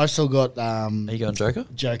got Are you going Joker?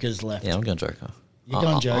 Jokers left. Yeah, I'm going Joker. You're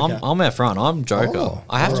going Joker. I'm out front. I'm Joker. Oh,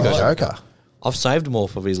 I have to go Joker. Joker. I've saved them all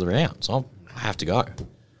for these rounds. So I have to go.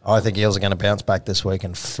 I think Eels are going to bounce back this week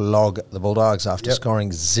and flog the Bulldogs after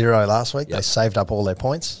scoring 0 last week. They Yep. saved up all their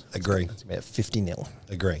points. Agree. It's about 50-0.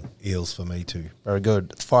 Agree. Eels for me, too. Very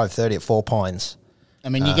good. It's 5:30 at 4 Pines. I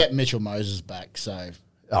mean, you get Mitchell Moses back, so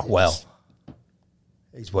Oh, well.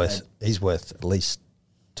 He's worth at least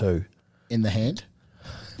 2, in the hand.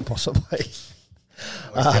 possibly.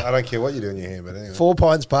 I don't care what you do in your hand, but anyway. 4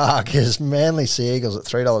 Pines Park is Manly Sea Eagles at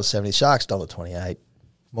 $3.70. Sharks $1.28.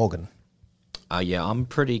 Morgan. Yeah, I'm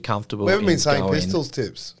pretty comfortable. We haven't been in saying going- Pistols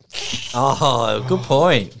tips. Oh, good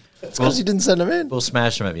point. It's because you didn't send them in. We'll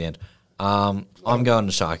smash them at the end. I'm going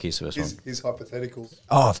to Sharkies for this one. His hypotheticals.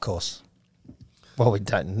 Oh, of course. Well, we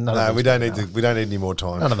don't. No, we don't need to. We don't need any more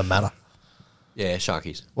time. None of them matter. Yeah,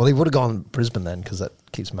 Sharkies. Well, he would have gone Brisbane then because that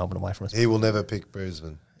keeps Melbourne away from us. He will never pick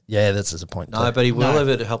Brisbane. Yeah, that's his point. No, too. but he will if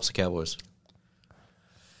it helps the Cowboys.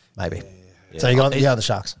 Maybe. Yeah. So you got the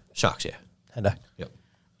Sharks. Sharks, yeah. Hendo. Yep.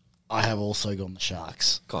 I have also gone the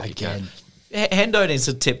Sharks God, you again. can. Hendo needs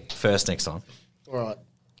to tip first next time. All right,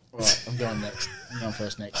 I'm going next. I'm going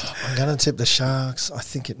first next. I'm going to tip the Sharks. I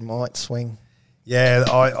think it might swing. Yeah,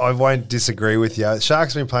 I won't disagree with you.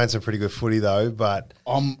 Sharks have been playing some pretty good footy though, but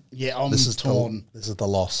I'm This is torn. this is the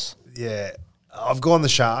loss. yeah, I've gone the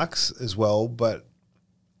Sharks as well. But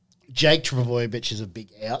Jake Trbojevic is a big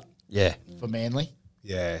out Yeah. for Manly.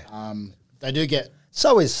 yeah, They do get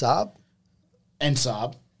So is Saab. and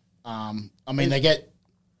Saab. I mean, they get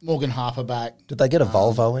Morgan Harper back. Did they get a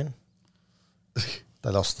Volvo in? They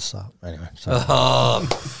lost the Saab. Anyway. So.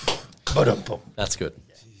 That's good.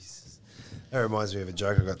 that reminds me of a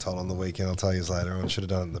joke I got told on the weekend. I'll tell you later on. Should have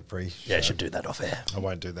done it in the pre. Yeah, should do that off air. I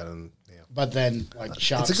won't do that in. Yeah. But then, like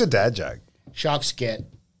Sharks, It's a good dad joke. Sharks get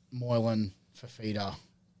Moylan, Fafita.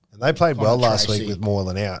 And they played well Connor last Tracy. week with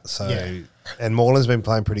Moreland out. So Yeah. and Moreland's been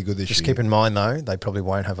playing pretty good this Just year. keep in mind, though, they probably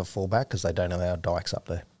won't have a fullback because they don't allow Dykes up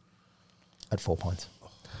there at 4 points.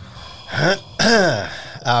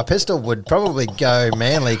 Pistol would probably go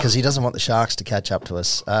Manly because he doesn't want the Sharks to catch up to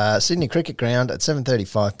us. Sydney Cricket Ground at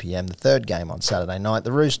 7:35 p.m. The third game on Saturday night.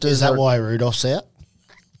 The Roosters. Is that why Rudolph's out?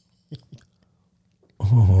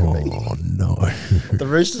 Oh, no. The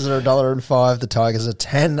Roosters are $1.05. The Tigers are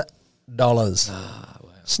 $10.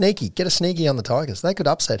 Sneaky. Get a sneaky on the Tigers. They could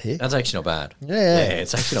upset here. That's actually not bad. Yeah.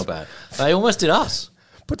 It's actually not bad. They almost did us.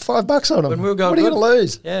 Put $5 on them. When we were going what are you good. going to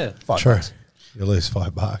lose? Yeah. $5. You lose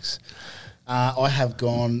 $5. I have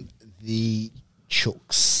gone the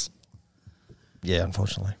Chooks. Yeah,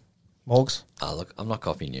 unfortunately. Morgs? Oh, look, I'm not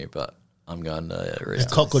copying you, but I'm going to The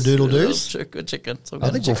cock-a-doodle-doos? Chicken. So I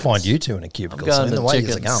think we'll find you two in a cubicle going soon. to The way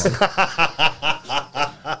you're chickens. going.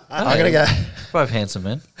 I'm going to go. Both handsome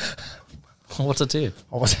men. What's it to you?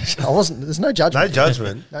 I wasn't. There's no judgment. No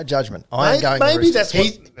judgment. No judgment. I am going the Maybe Roosters. that's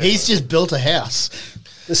what... He's just built a house.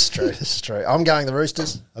 This is true. This is true. I'm going the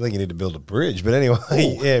Roosters. I think you need to build a bridge. But anyway,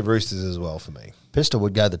 yeah, Roosters as well for me. Pistol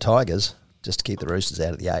would go the Tigers just to keep the Roosters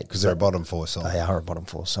out of the 8. Because they're a bottom 4 side. They are a bottom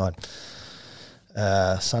 4 side.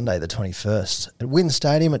 Sunday the 21st. At Wynn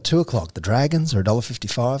Stadium at 2 o'clock. The Dragons are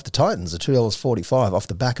 $1.55. The Titans are $2.45 off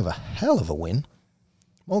the back of a hell of a win.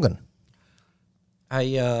 Morgan.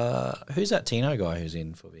 Hey, who's that Tino guy who's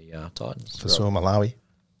in for the Titans? For Saul Malawi.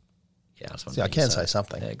 Yeah, that's what See, I I'm can thinking, say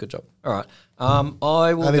something. Yeah, good job. All right.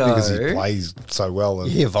 I will Only go. because he plays so well.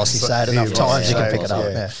 And You hear Vossi say it enough times, you can pick it up. Yeah.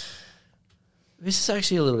 Yeah. This is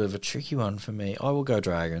actually a little bit of a tricky one for me. I will go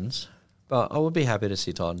Dragons, but I would be happy to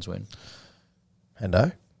see Titans win.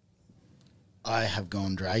 Hendo? I have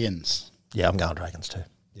gone Dragons. Yeah, I'm going Dragons too.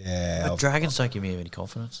 Yeah. But Dragons don't give me any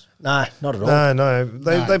confidence. No, not at all. No.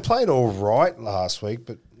 They played all right last week,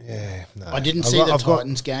 but yeah, no. I didn't see the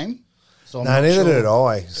Titans game. So I'm No, not neither sure did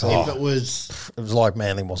I. So if it was... It was like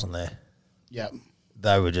Manly wasn't there. Yeah.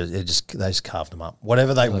 They were they just carved them up.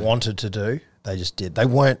 Whatever they wanted to do, they just did. They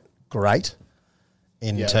weren't great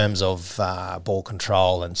in terms of ball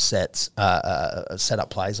control and set up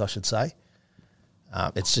plays, I should say.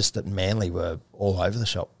 It's just that Manly were all over the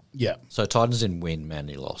shop. Yeah. So Titans didn't win,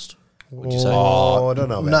 Manly lost. Would you say? Oh, I don't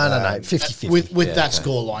know about that. No, 50-50. With that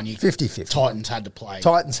scoreline, 50-50. Titans had to play.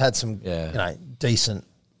 Titans had some Yeah. decent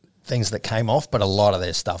things that came off, but a lot of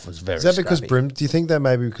their stuff was very Is that because scrappy. do you think that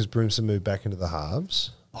maybe because Brimson moved back into the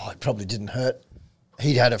halves? Oh, it probably didn't hurt.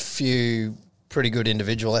 He'd had a few pretty good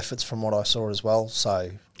individual efforts from what I saw as well.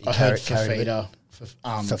 So he I heard carried a bit. Fafita.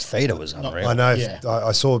 Fafita was unreal. I know. Yeah.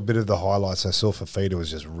 I saw a bit of the highlights. I saw Fafita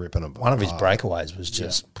was just ripping them. One of his breakaways was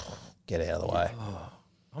just get out of the way.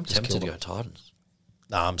 I'm tempted to go Titans.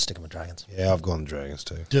 No, I'm sticking with Dragons. Yeah, I've gone Dragons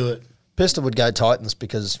too. Do it. Pistol would go Titans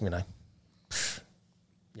because,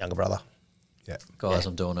 younger brother. Yeah. Guys,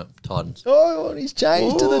 I'm doing it. Titans. Oh, he's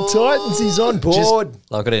changed to the Titans. He's on board.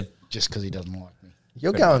 Lock it in. Just because he doesn't like me.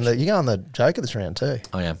 You're going the Joker this round too.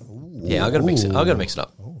 I am. Yeah, I got to mix it. I got to mix it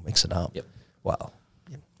up. Oh, mix it up. Yep. Well,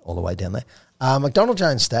 all the way down there. McDonald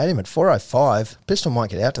Jones Stadium at 4:05. Pistol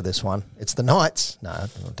might get out to this one. It's the Knights. No, I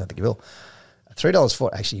don't think he will.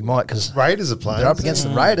 $3.40. Actually, you might because Raiders are playing. they're up against the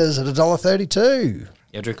Raiders at $1.32.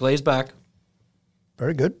 Edric Lee's back.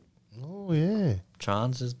 Very good. Oh yeah.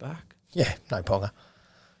 Chance is back. Yeah, no Ponga.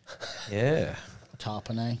 Yeah.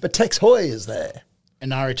 Tarpanay. But Tex Hoy is there.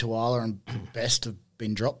 Inari Tuala and Best have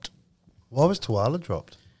been dropped. Why was Tuala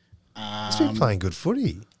dropped? He's been playing good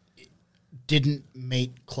footy. Didn't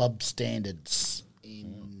meet club standards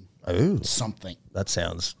in something. That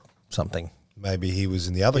sounds something. Maybe he was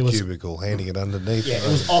in the other cubicle handing it underneath. Yeah, it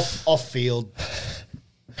was off field.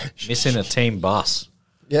 Missing a team bus.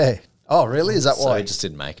 Yeah. Oh, really? Is that So why? he just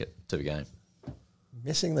didn't make it to the game.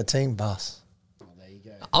 Missing the team bus. Oh, there you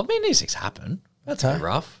go. I mean, these things happen. That's Okay. a bit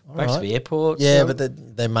rough. All Back to right. the airport. Yeah, but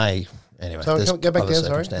they may. Anyway, So there's go back other down,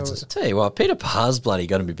 sorry. circumstances. Tell you what, Peter Parr's bloody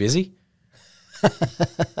got to be busy.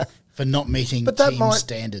 For not meeting But that team might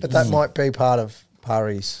standards. But that might be part of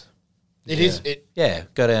Pari's It is. It. Yeah,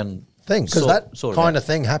 go down. thing because that sort kind out. of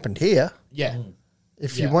thing happened here. Yeah.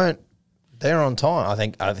 If Yeah. you weren't there on time, I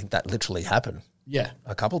think that literally happened Yeah.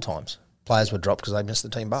 a couple times. Players were dropped because they missed the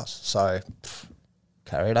team bus. So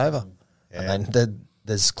carry it over. And then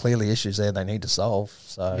there's clearly issues there they need to solve.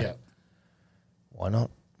 So Yeah. why not?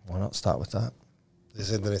 Why not start with that? It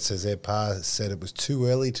says their Pa said it was too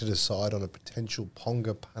early to decide on a potential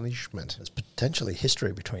Ponga punishment. There's potentially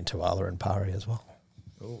history between Tuala and Pari as well.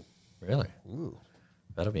 Oh, really? Ooh.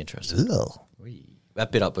 That'll be interesting. Ugh.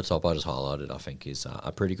 That bit up the top I just highlighted, I think, is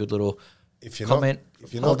a pretty good little If you're comment. not,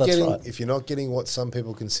 if you're Oh, not that's getting, right. if you're not getting what some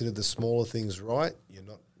people consider the smaller things right, you're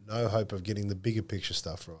not no hope of getting the bigger picture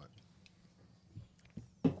stuff right.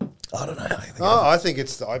 I don't know. I think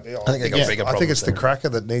it's the, I think they got bigger I think it's problems the there. cracker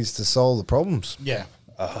that needs to solve the problems. Yeah.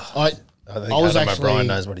 I think I was Adam actually. O'Brien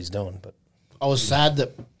knows what he's doing, but I was sad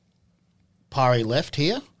that Pari left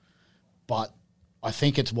here, but I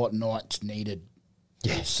think it's what Knights needed.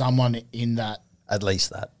 Yeah. Someone in that At least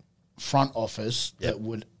that. front office Yep. that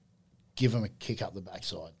would give them a kick up the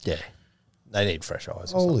backside. Yeah. They need fresh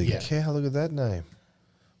eyes. Or Holy Yeah. cow, look at that name.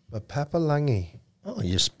 Papalangi. something. Oh,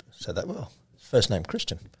 you said that well. First name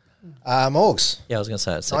Christian. Morgs. Yeah, I was going to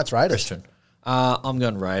say it's Knights Raiders. Christian. I'm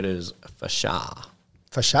going Raiders for sure.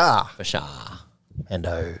 For sure. For sure.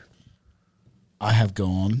 Hendo. I have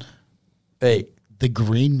gone B. the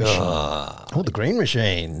Green Machine. Oh, the Green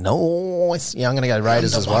Machine. Nice. Yeah, I'm going to go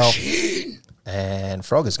Raiders as well. And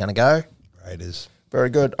Frog is going to go. Raiders. Very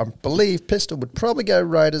good. I believe Pistol would probably go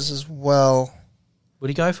Raiders as well. Would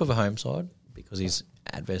he go for the home side because he's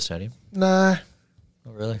adverse to him? No.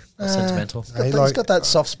 Not really. Not sentimental. He's got that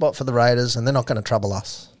soft spot for the Raiders, and they're not going to trouble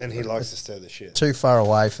us. And he likes to stir the shit. Too far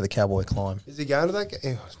away for the Cowboy climb. Is he going to that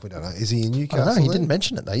game? We don't know. Is he in I Newcastle? don't know. He then? didn't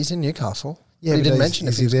mention it, though. He's in Newcastle. Yeah, he but didn't is- mention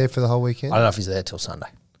is if he was there for the whole weekend? I don't know if he's there till Sunday.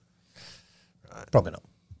 Probably not.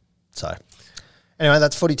 So, anyway,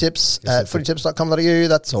 that's footy tips at footytips.com.au.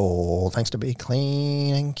 That's all. Thanks to Be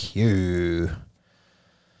Clean and Q.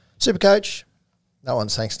 Supercoach. That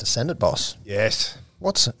one's thanks to Send It Boss. Yes.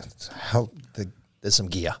 There's some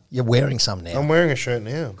gear. You're wearing some now. I'm wearing a shirt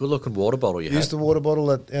now. Good looking water bottle you Used had. the water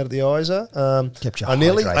bottle out at the Isa. Kept you I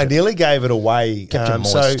hydrated. nearly gave it away. Kept you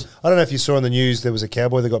So moist. I don't know if you saw in the news there was a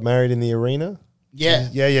cowboy that got married in the arena.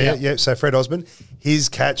 Yeah. So Fred Osmond, his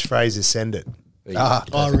catchphrase is "Send it."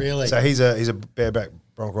 Oh, really? So he's a bareback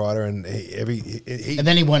bronc rider, and he And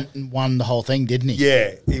then he went and won the whole thing, didn't he?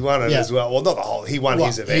 he won it Yeah. as well. Well, not the whole. He won Well,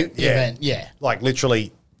 his event. yeah. Like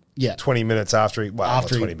literally Yeah. 20 minutes after he. Well,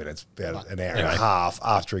 After not he- 20 minutes, about an hour and a half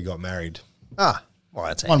after he got married. Well,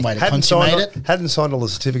 that's One handy. way to Hadn't consummate it. signed all the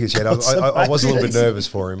certificates yet. I was a little bit nervous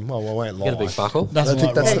for him. I won't lie. Get a big buckle. I Nothing think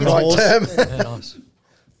like that's the riding a right horse. term. Yeah, nice.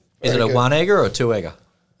 Is it a one egger or a two egger?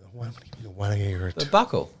 One egg. The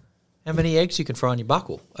buckle. How many eggs you can fry on your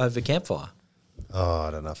buckle over the campfire? Oh,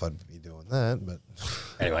 I don't know if I'd be doing that, but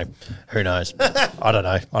Anyway, who knows? I don't know.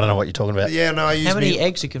 I don't know what you're talking about. yeah, no. I use How many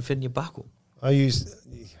eggs you can fit in your buckle? I use.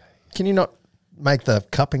 Can you not make the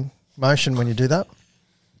cupping motion when you do that?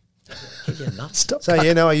 Get your nuts. Stop. So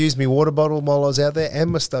yeah, no. I used my water bottle while I was out there,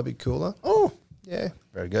 and my stubby cooler. Oh, Yeah,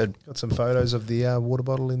 very good. got some photos of the water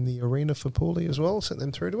bottle in the arena for Paulie as well. Sent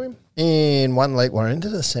them through to him. In one league, we're into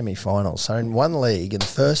the semi-finals. So in one league, in the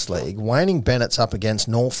first league, Waning Bennett's up against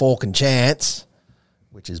Norfolk and Chance,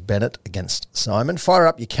 which is Bennett against Simon. Fire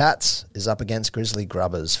Up Your Cats is up against Grizzly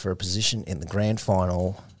Grubbers for a position in the grand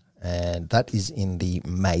final, and that is in the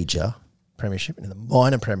major premiership. In the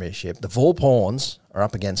minor premiership, the Vorpawns are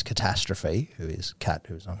up against Catastrophe, who is Kat,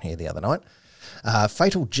 who was on here the other night.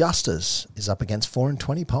 Fatal Justice is up against 4 and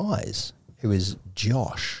 20 Pies, who is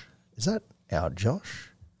Josh. Is that our Josh?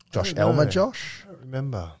 Josh don't Elmer know. Josh? I don't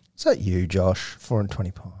remember. Is that you, Josh? 4 and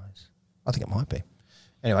 20 Pies. I think it might be.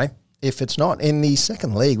 Anyway, if it's not, in the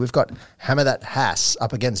second league, we've got Hammer That Hass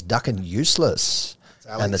up against Duck and Useless.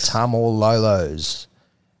 And the Tamor Lolos,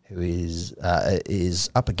 who is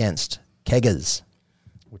up against Keggers,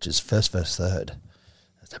 which is first versus third.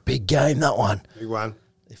 That's a big game, that one. Big one.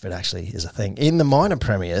 If it actually is a thing. In the minor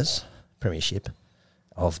premiership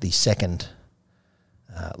of the second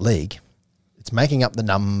league, it's making up the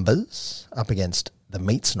numbers up against the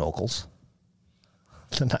Meat Snorkels.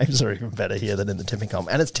 The names are even better here than in the tipping comp.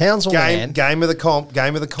 And it's Townsville Man. Game of the comp.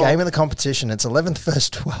 Game of the comp. Game of the competition. It's 11th versus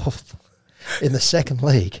 12th in the second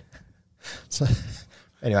league. So,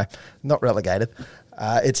 anyway, not relegated.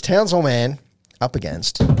 It's Townsville Man up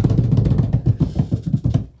against the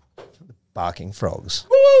Barking Frogs.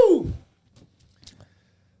 Woo!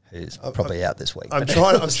 Who's probably out this week. I'm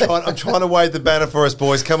trying to wave the banner for us,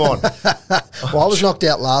 boys. Come on. Well, I was knocked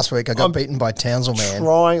out last week. I got beaten by Townsville Man.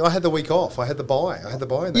 Trying. I had the week off. I had the bye.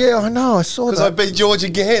 In Yeah, I know. I saw Because that. I beat George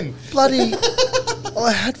again. Bloody.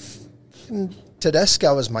 I had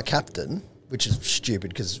Tedesco as my captain, which is stupid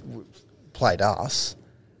because played us.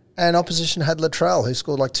 And opposition had Latrell, who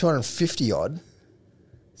scored like 250 odd.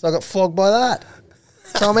 So I got flogged by that.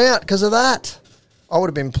 So I'm out because of that. I would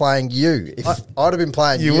have been playing you. If I'd have been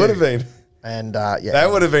playing you. You would have been. And yeah. That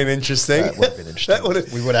would have been interesting. That would have been interesting. That would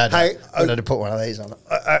have. We would have Hey, had to put one of these on it.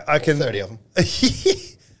 I can 30 of them.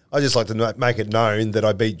 I just like to make it known that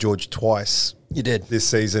I beat George twice. You did. This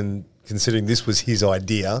season, considering this was his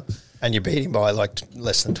idea. And you beat him by like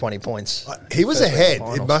less than 20 points. He was First week ahead. of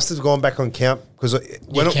It finals. must have gone back on count because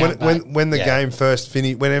count back. when the Yeah. game first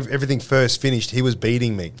finished, when everything first finished, he was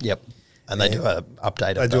beating me. Yep. And they do an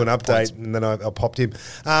update. I do an update, and then I popped him.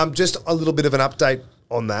 Just a little bit of an update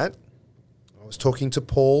on that. I was talking to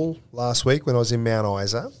Paul last week when I was in Mount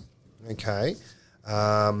Isa. Okay,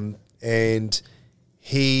 and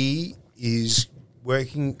he is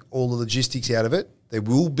working all the logistics out of it. There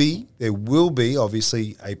will be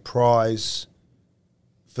obviously a prize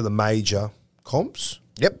for the major comps.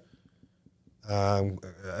 Yep.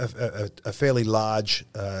 A fairly large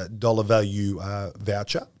dollar value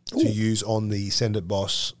voucher to use on the Send It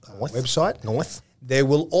Boss website. North. There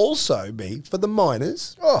will also be, for the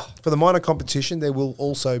minors, for the minor competition, there will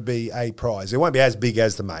also be a prize. It won't be as big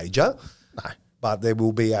as the major. No. But there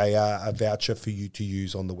will be a voucher for you to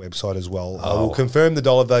use on the website as well. I will confirm the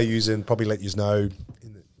dollar values and probably let you know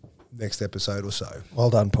in the next episode or so. Well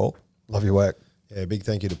done, Paul. Love your work. Yeah, big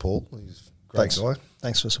thank you to Paul. He's a great guy.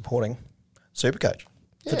 Thanks for supporting Supercoach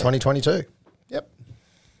for 2022. Yep.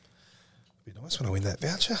 Be nice when I win that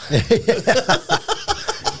voucher.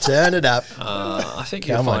 Turn it up. I think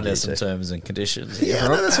you'll Come on, find out some DC. terms and conditions. Yeah, I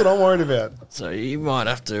know, that's what I'm worried about. So you might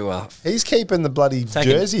have to He's keeping the bloody Take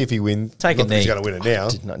jersey if he wins. take a Not that he's knee. going to win it now.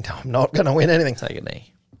 I'm not going to win anything. take a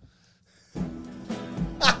knee.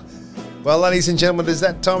 Well, ladies and gentlemen, it's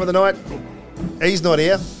that time of the night. He's not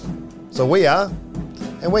here, so we are,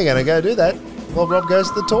 and we're going to go do that while Rob goes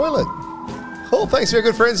to the toilet. Well, thanks to our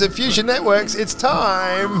good friends at Fusion Networks. It's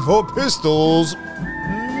time for Pistols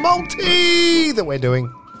Multi that we're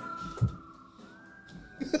doing.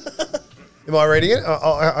 Am I reading it?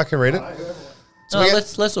 I can read it. So No, we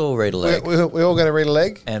get- let's all read a leg. We're all going to read a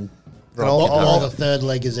leg. And And I'll- The third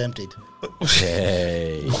leg is emptied.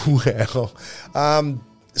 Yay. Well,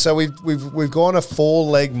 so we've gone a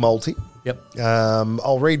 4-leg multi. Yep.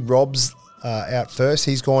 I'll read Rob's out first.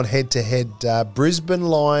 He's gone head to head. Brisbane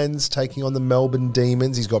Lions taking on the Melbourne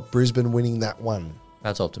Demons. He's got Brisbane winning that one.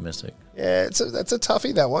 That's optimistic. Yeah, that's a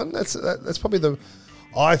toughie. That one. That's probably the.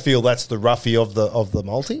 I feel that's the roughie of the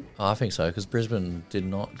multi. I think so, because Brisbane did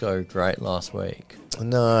not go great last week.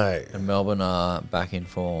 No. And Melbourne are back in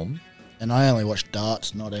form. And I only watch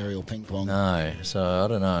darts, not aerial ping pong. No, so I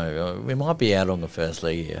don't know. We might be out on the first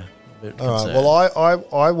leg here. A bit All right. concerned. Well,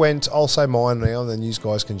 I went. I'll say mine now, and then you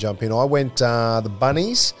guys can jump in. I went the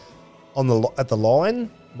Bunnies at the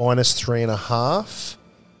line minus 3.5.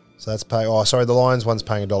 So that's pay. Oh, sorry, the Lions one's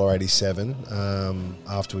paying $1.87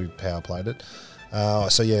 after we power played it.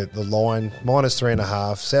 So yeah, the line minus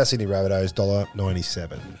 3.5. South Sydney Rabbitohs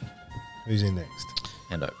 $1.97. Who's in next?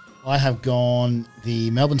 Hendo. I have gone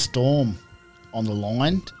the Melbourne Storm on the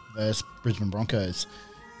line versus Brisbane Broncos,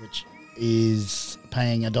 which is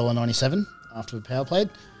paying $1.97 after we power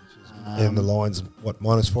played. And the Lions what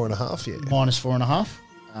minus 4.5? Yeah. Minus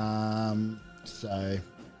 4.5. So,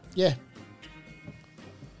 yeah.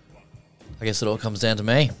 I guess it all comes down to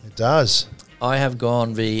me. It does. I have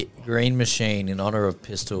gone the Green Machine in honour of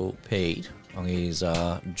Pistol Pete on his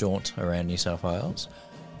jaunt around New South Wales.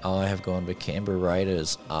 I have gone the Canberra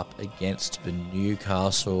Raiders up against the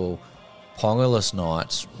Newcastle Pongerless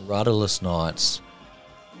Knights, Rudderless Knights.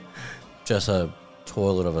 Just a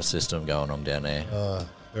toilet of a system going on down there.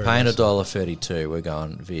 Paying nice. $1.32. We're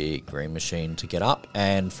going the Green Machine to get up.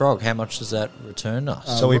 And Frog, how much does that return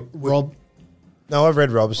us? So we Rob, No, I've read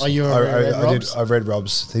Rob's. Oh, you read Rob's? I've read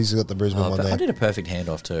Rob's. He's got the Brisbane one I there. did a perfect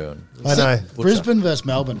handoff too. And I know. Butcher. Brisbane versus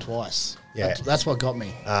Melbourne twice. Yeah. That's what got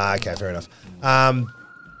me. Okay, fair enough.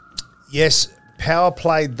 Yes, power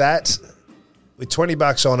played that with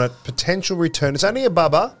 $20 on it. Potential return. It's only a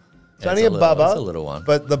bubba. It's Yeah, only it's a a little- bubba. it's a little one.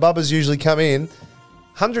 But the bubbas usually come in.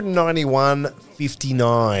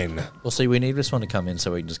 191.59. Well, see, we need this one to come in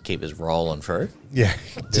so we can just keep us rolling through. Yeah,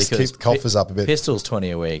 just Because keep the coffers up a bit. Pistols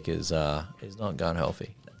 20 a week is not going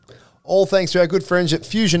healthy. All thanks to our good friends at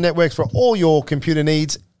Fusion Networks for all your computer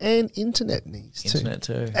needs and internet needs too. Internet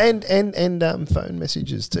too. And phone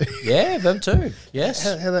messages too. Yeah, them too. Yes.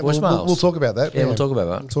 How that, Voicemails. we'll talk about that. Yeah, we'll talk about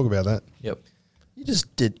that. We'll talk about that. Yep. You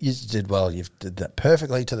just did well. You did that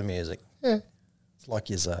perfectly to the music. Yeah. It's like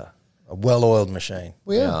you're a well-oiled machine.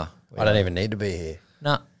 We We are. are. I don't even need to be here.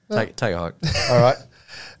 Nah, take a hike. All right.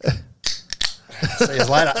 See you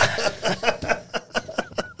later.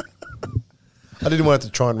 I didn't want it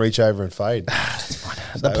to try and reach over and fade.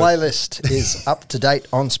 The playlist is up to date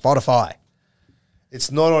on Spotify,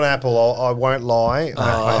 It's not on Apple, I won't lie.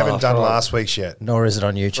 I haven't done last week's yet. nor is it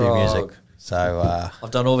on YouTube Frog. Music. So I've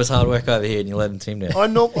done all this hard work over here and you're letting Tim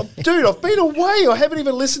down. Dude, I've been away. I haven't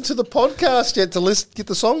even listened to the podcast yet to get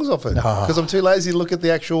the songs off it because I'm too lazy to look at the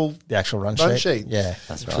actual. the actual run Run sheet. sheet. Yeah,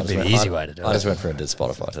 That's Which right. would be the easy way to do I it. just went for it to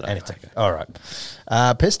Spotify today. And it's okay. All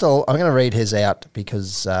right. Pistol, I'm going to read his out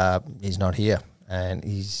because he's not here. And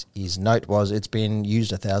his note was, it's been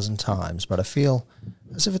used 1,000 times, but I feel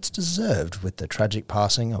as if it's deserved with the tragic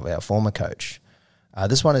passing of our former coach.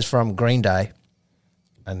 This one is from Green Day,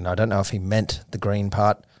 and I don't know if he meant the green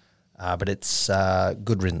part, but it's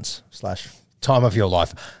good riddance / time of your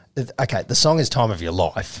life. Okay, the song is Time of Your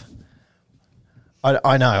Life.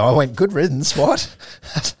 I know. I went, good riddance, what?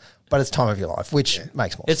 But it's Time of Your Life, which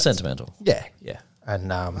makes more It's sense. sentimental. Yeah. Yeah.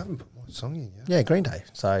 And, I haven't put my song in yet. yeah, Green Day.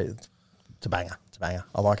 So it's a banger. It's a banger.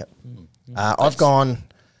 I like it. I've gone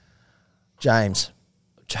James.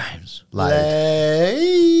 James. Laid.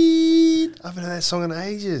 I haven't heard that song in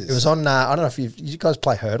ages. It was on, I don't know if you guys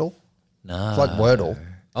play Hurdle. No. It's like Wordle.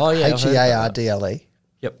 Oh, yeah. I've heard about that. Heardle.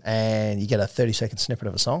 Yep. And you get a 30-second snippet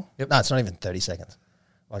of a song. Yep. No, it's not even 30 seconds.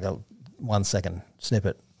 Like a 1 second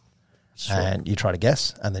snippet. Sure. And you try to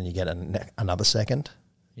guess, and then you get another second,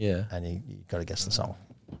 Yeah. and you got to guess the song.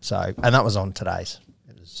 So, and that was on today's.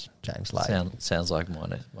 It was James Lade. Sounds like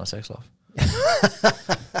my sex life.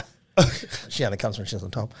 She only comes when she's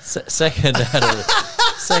on top. Second at a time.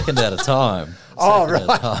 Oh, Second at a time.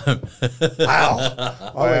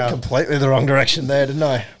 Wow. I went completely the wrong direction there, didn't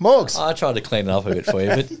I? Morgs. I tried to clean it up a bit for you,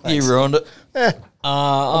 but you ruined it.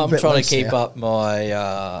 I'm bit trying to loose keep now. up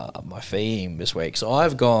my theme this week. So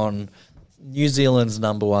I've gone New Zealand's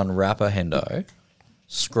 #1 rapper, Hendo,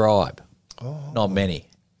 Scribe. Not many.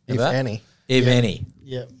 If Remember? any. If any.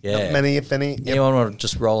 Yeah. Yeah. Not many, if any. Yep. Anyone want to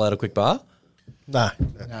just roll out a quick bar? No.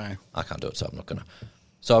 No. I can't do it, so I'm not going to.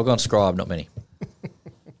 So I've gone Scribe, not many.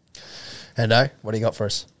 Hendo, what do you got for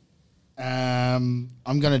us? I'm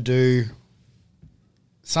going to do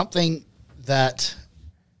something that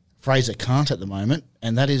Fraser can't at the moment,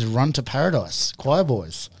 and that is Run to Paradise, Choir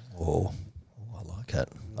Boys. Oh, I like it.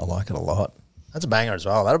 I like it a lot. That's a banger as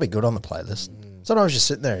well. That'll be good on the playlist. Sometimes you're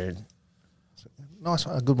sitting there, nice,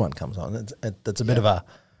 a good one comes on. It's a bit of a,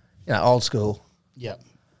 old school Yep.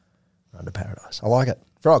 Run to Paradise. I like it.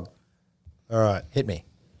 Frog, All right. hit me.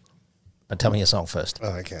 But tell me your song first. Oh,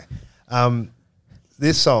 okay.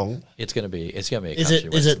 This song. It's going to be a Is country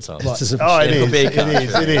it western song. like- Oh, it It'll is. be a It country.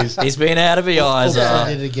 is. It is. He's been out of your eyes. I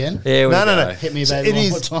did it again. Here we No, go. no. Hit me, So baby, it one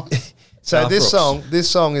is- more time. So Brooks. this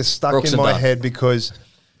song is stuck Brooks in and my Dunn. head because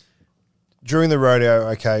during the rodeo,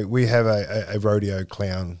 okay, we have a rodeo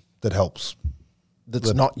clown that helps.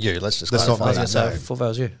 That's not you. Let's just That's not clarify me. that. So No. full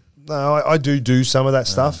vows you. No, I do some of that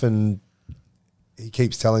stuff, and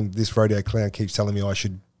this rodeo clown keeps telling me I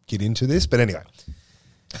should get into this. But anyway,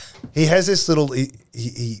 he has this little.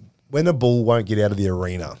 He when a bull won't get out of the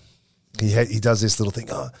arena, he does this little thing.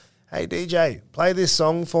 Oh, hey DJ, play this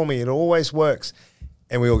song for me. It always works.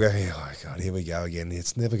 And we all go, oh God, here we go again.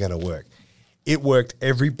 It's never going to work. It worked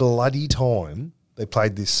every bloody time they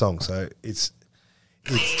played this song. So it's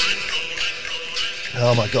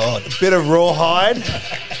oh my God, a bit of Rawhide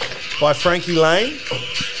by Frankie Lane.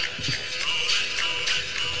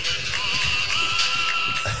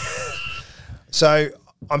 So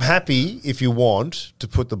I'm happy if you want to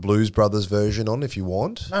put the Blues Brothers version on if you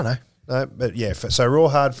want. No. No, but yeah, so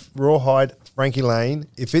Rawhide, Frankie Lane.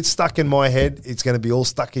 If it's stuck in my head, it's going to be all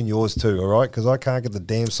stuck in yours too, all right? Because I can't get the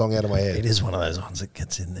damn song out of my head. It is one of those ones that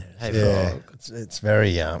gets in there. Hey, Yeah. Frog, It's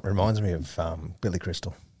very, reminds me of Billy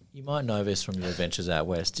Crystal. you might know this from your adventures out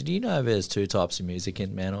west. Did you know there's 2 types of music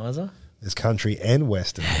in Mount Isa? There's country and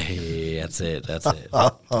western. Yeah, that's it. That's it.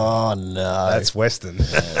 Oh, no. That's western.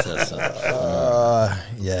 That's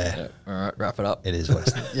Yeah, all right, wrap it up. it is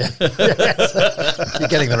Western. Yeah. You're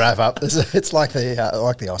getting the wrap up. It's like the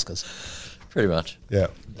Oscars. Pretty much. Yeah.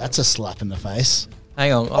 That's a slap in the face.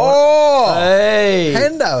 Hang on. Oh! Hey!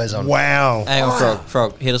 Hendo is on. Wow. Hang on,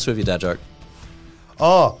 Frog. Hit us with your dad joke.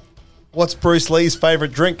 Oh, what's Bruce Lee's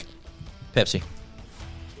favourite drink? Pepsi.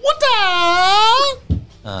 What the?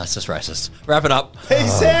 It's just racist. Wrap it up.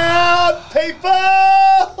 Peace out,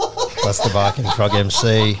 people! That's the Barking Frog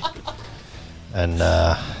MC. And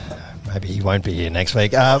maybe he won't be here next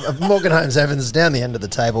week. Morgan Holmes Evans down the end of the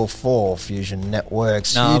table for Fusion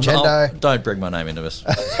Networks. No, Huge Hendo. don't bring my name into this.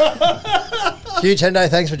 Huge Hendo,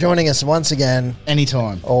 thanks for joining us once again.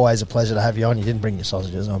 Anytime. Always a pleasure to have you on. You didn't bring your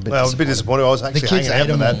sausages. I'm a bit Well, I was a bit disappointed. I was The actually kids hanging ate out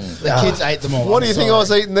for them that. all. The kids ate them all. What I'm do you think sorry. I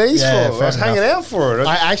was eating these Yeah, for? I fair was hanging enough. out for it.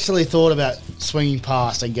 I actually thought about swinging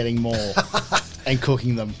past and getting more and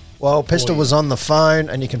cooking them. Well, Pistol you. was on the phone,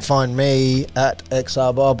 and you can find me at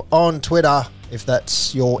XRBob on Twitter if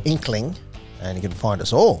that's your inkling. And you can find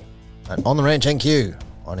us all at On The Ranch NQ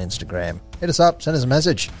on Instagram. Hit us up, send us a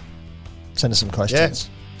message, send us some questions.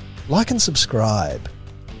 Like and subscribe.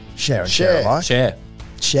 Share and share, Share. alike.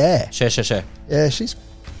 Share. Share. Yeah, she's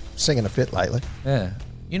singing a fit lately. Yeah.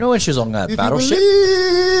 You know when she was on that If you battleship?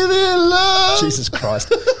 believe in love. Jesus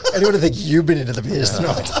Christ. Anyone would think you've been into the beers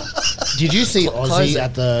tonight? Did you see Ozzy closing.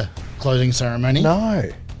 at the closing ceremony? No.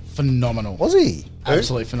 Phenomenal. Was he?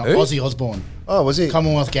 Absolutely phenomenal. Who? Ozzy Osbourne. Oh, was he?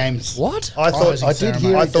 Commonwealth Games. What? I thought Closing I did ceremony.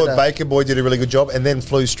 hear I he thought did a- Baker Boy did a really good job, and then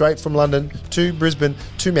flew straight from London to Brisbane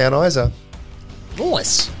to Mount Isa.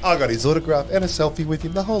 Nice. I got his autograph and a selfie with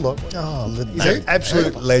him, the whole lot. Oh, He's an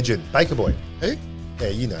absolute legend. Baker Boy. Who? Yeah,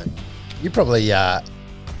 you know. you probably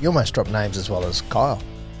you almost dropped names as well as Kyle.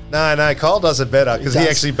 No, Kyle does it better because he does.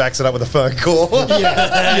 actually backs it up with a phone call.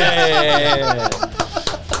 Yeah.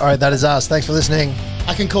 All right, that is us. Thanks for listening.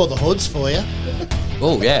 I can call the hoods for you.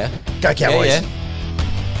 Oh, yeah. Go Cowboys. Yeah, yeah.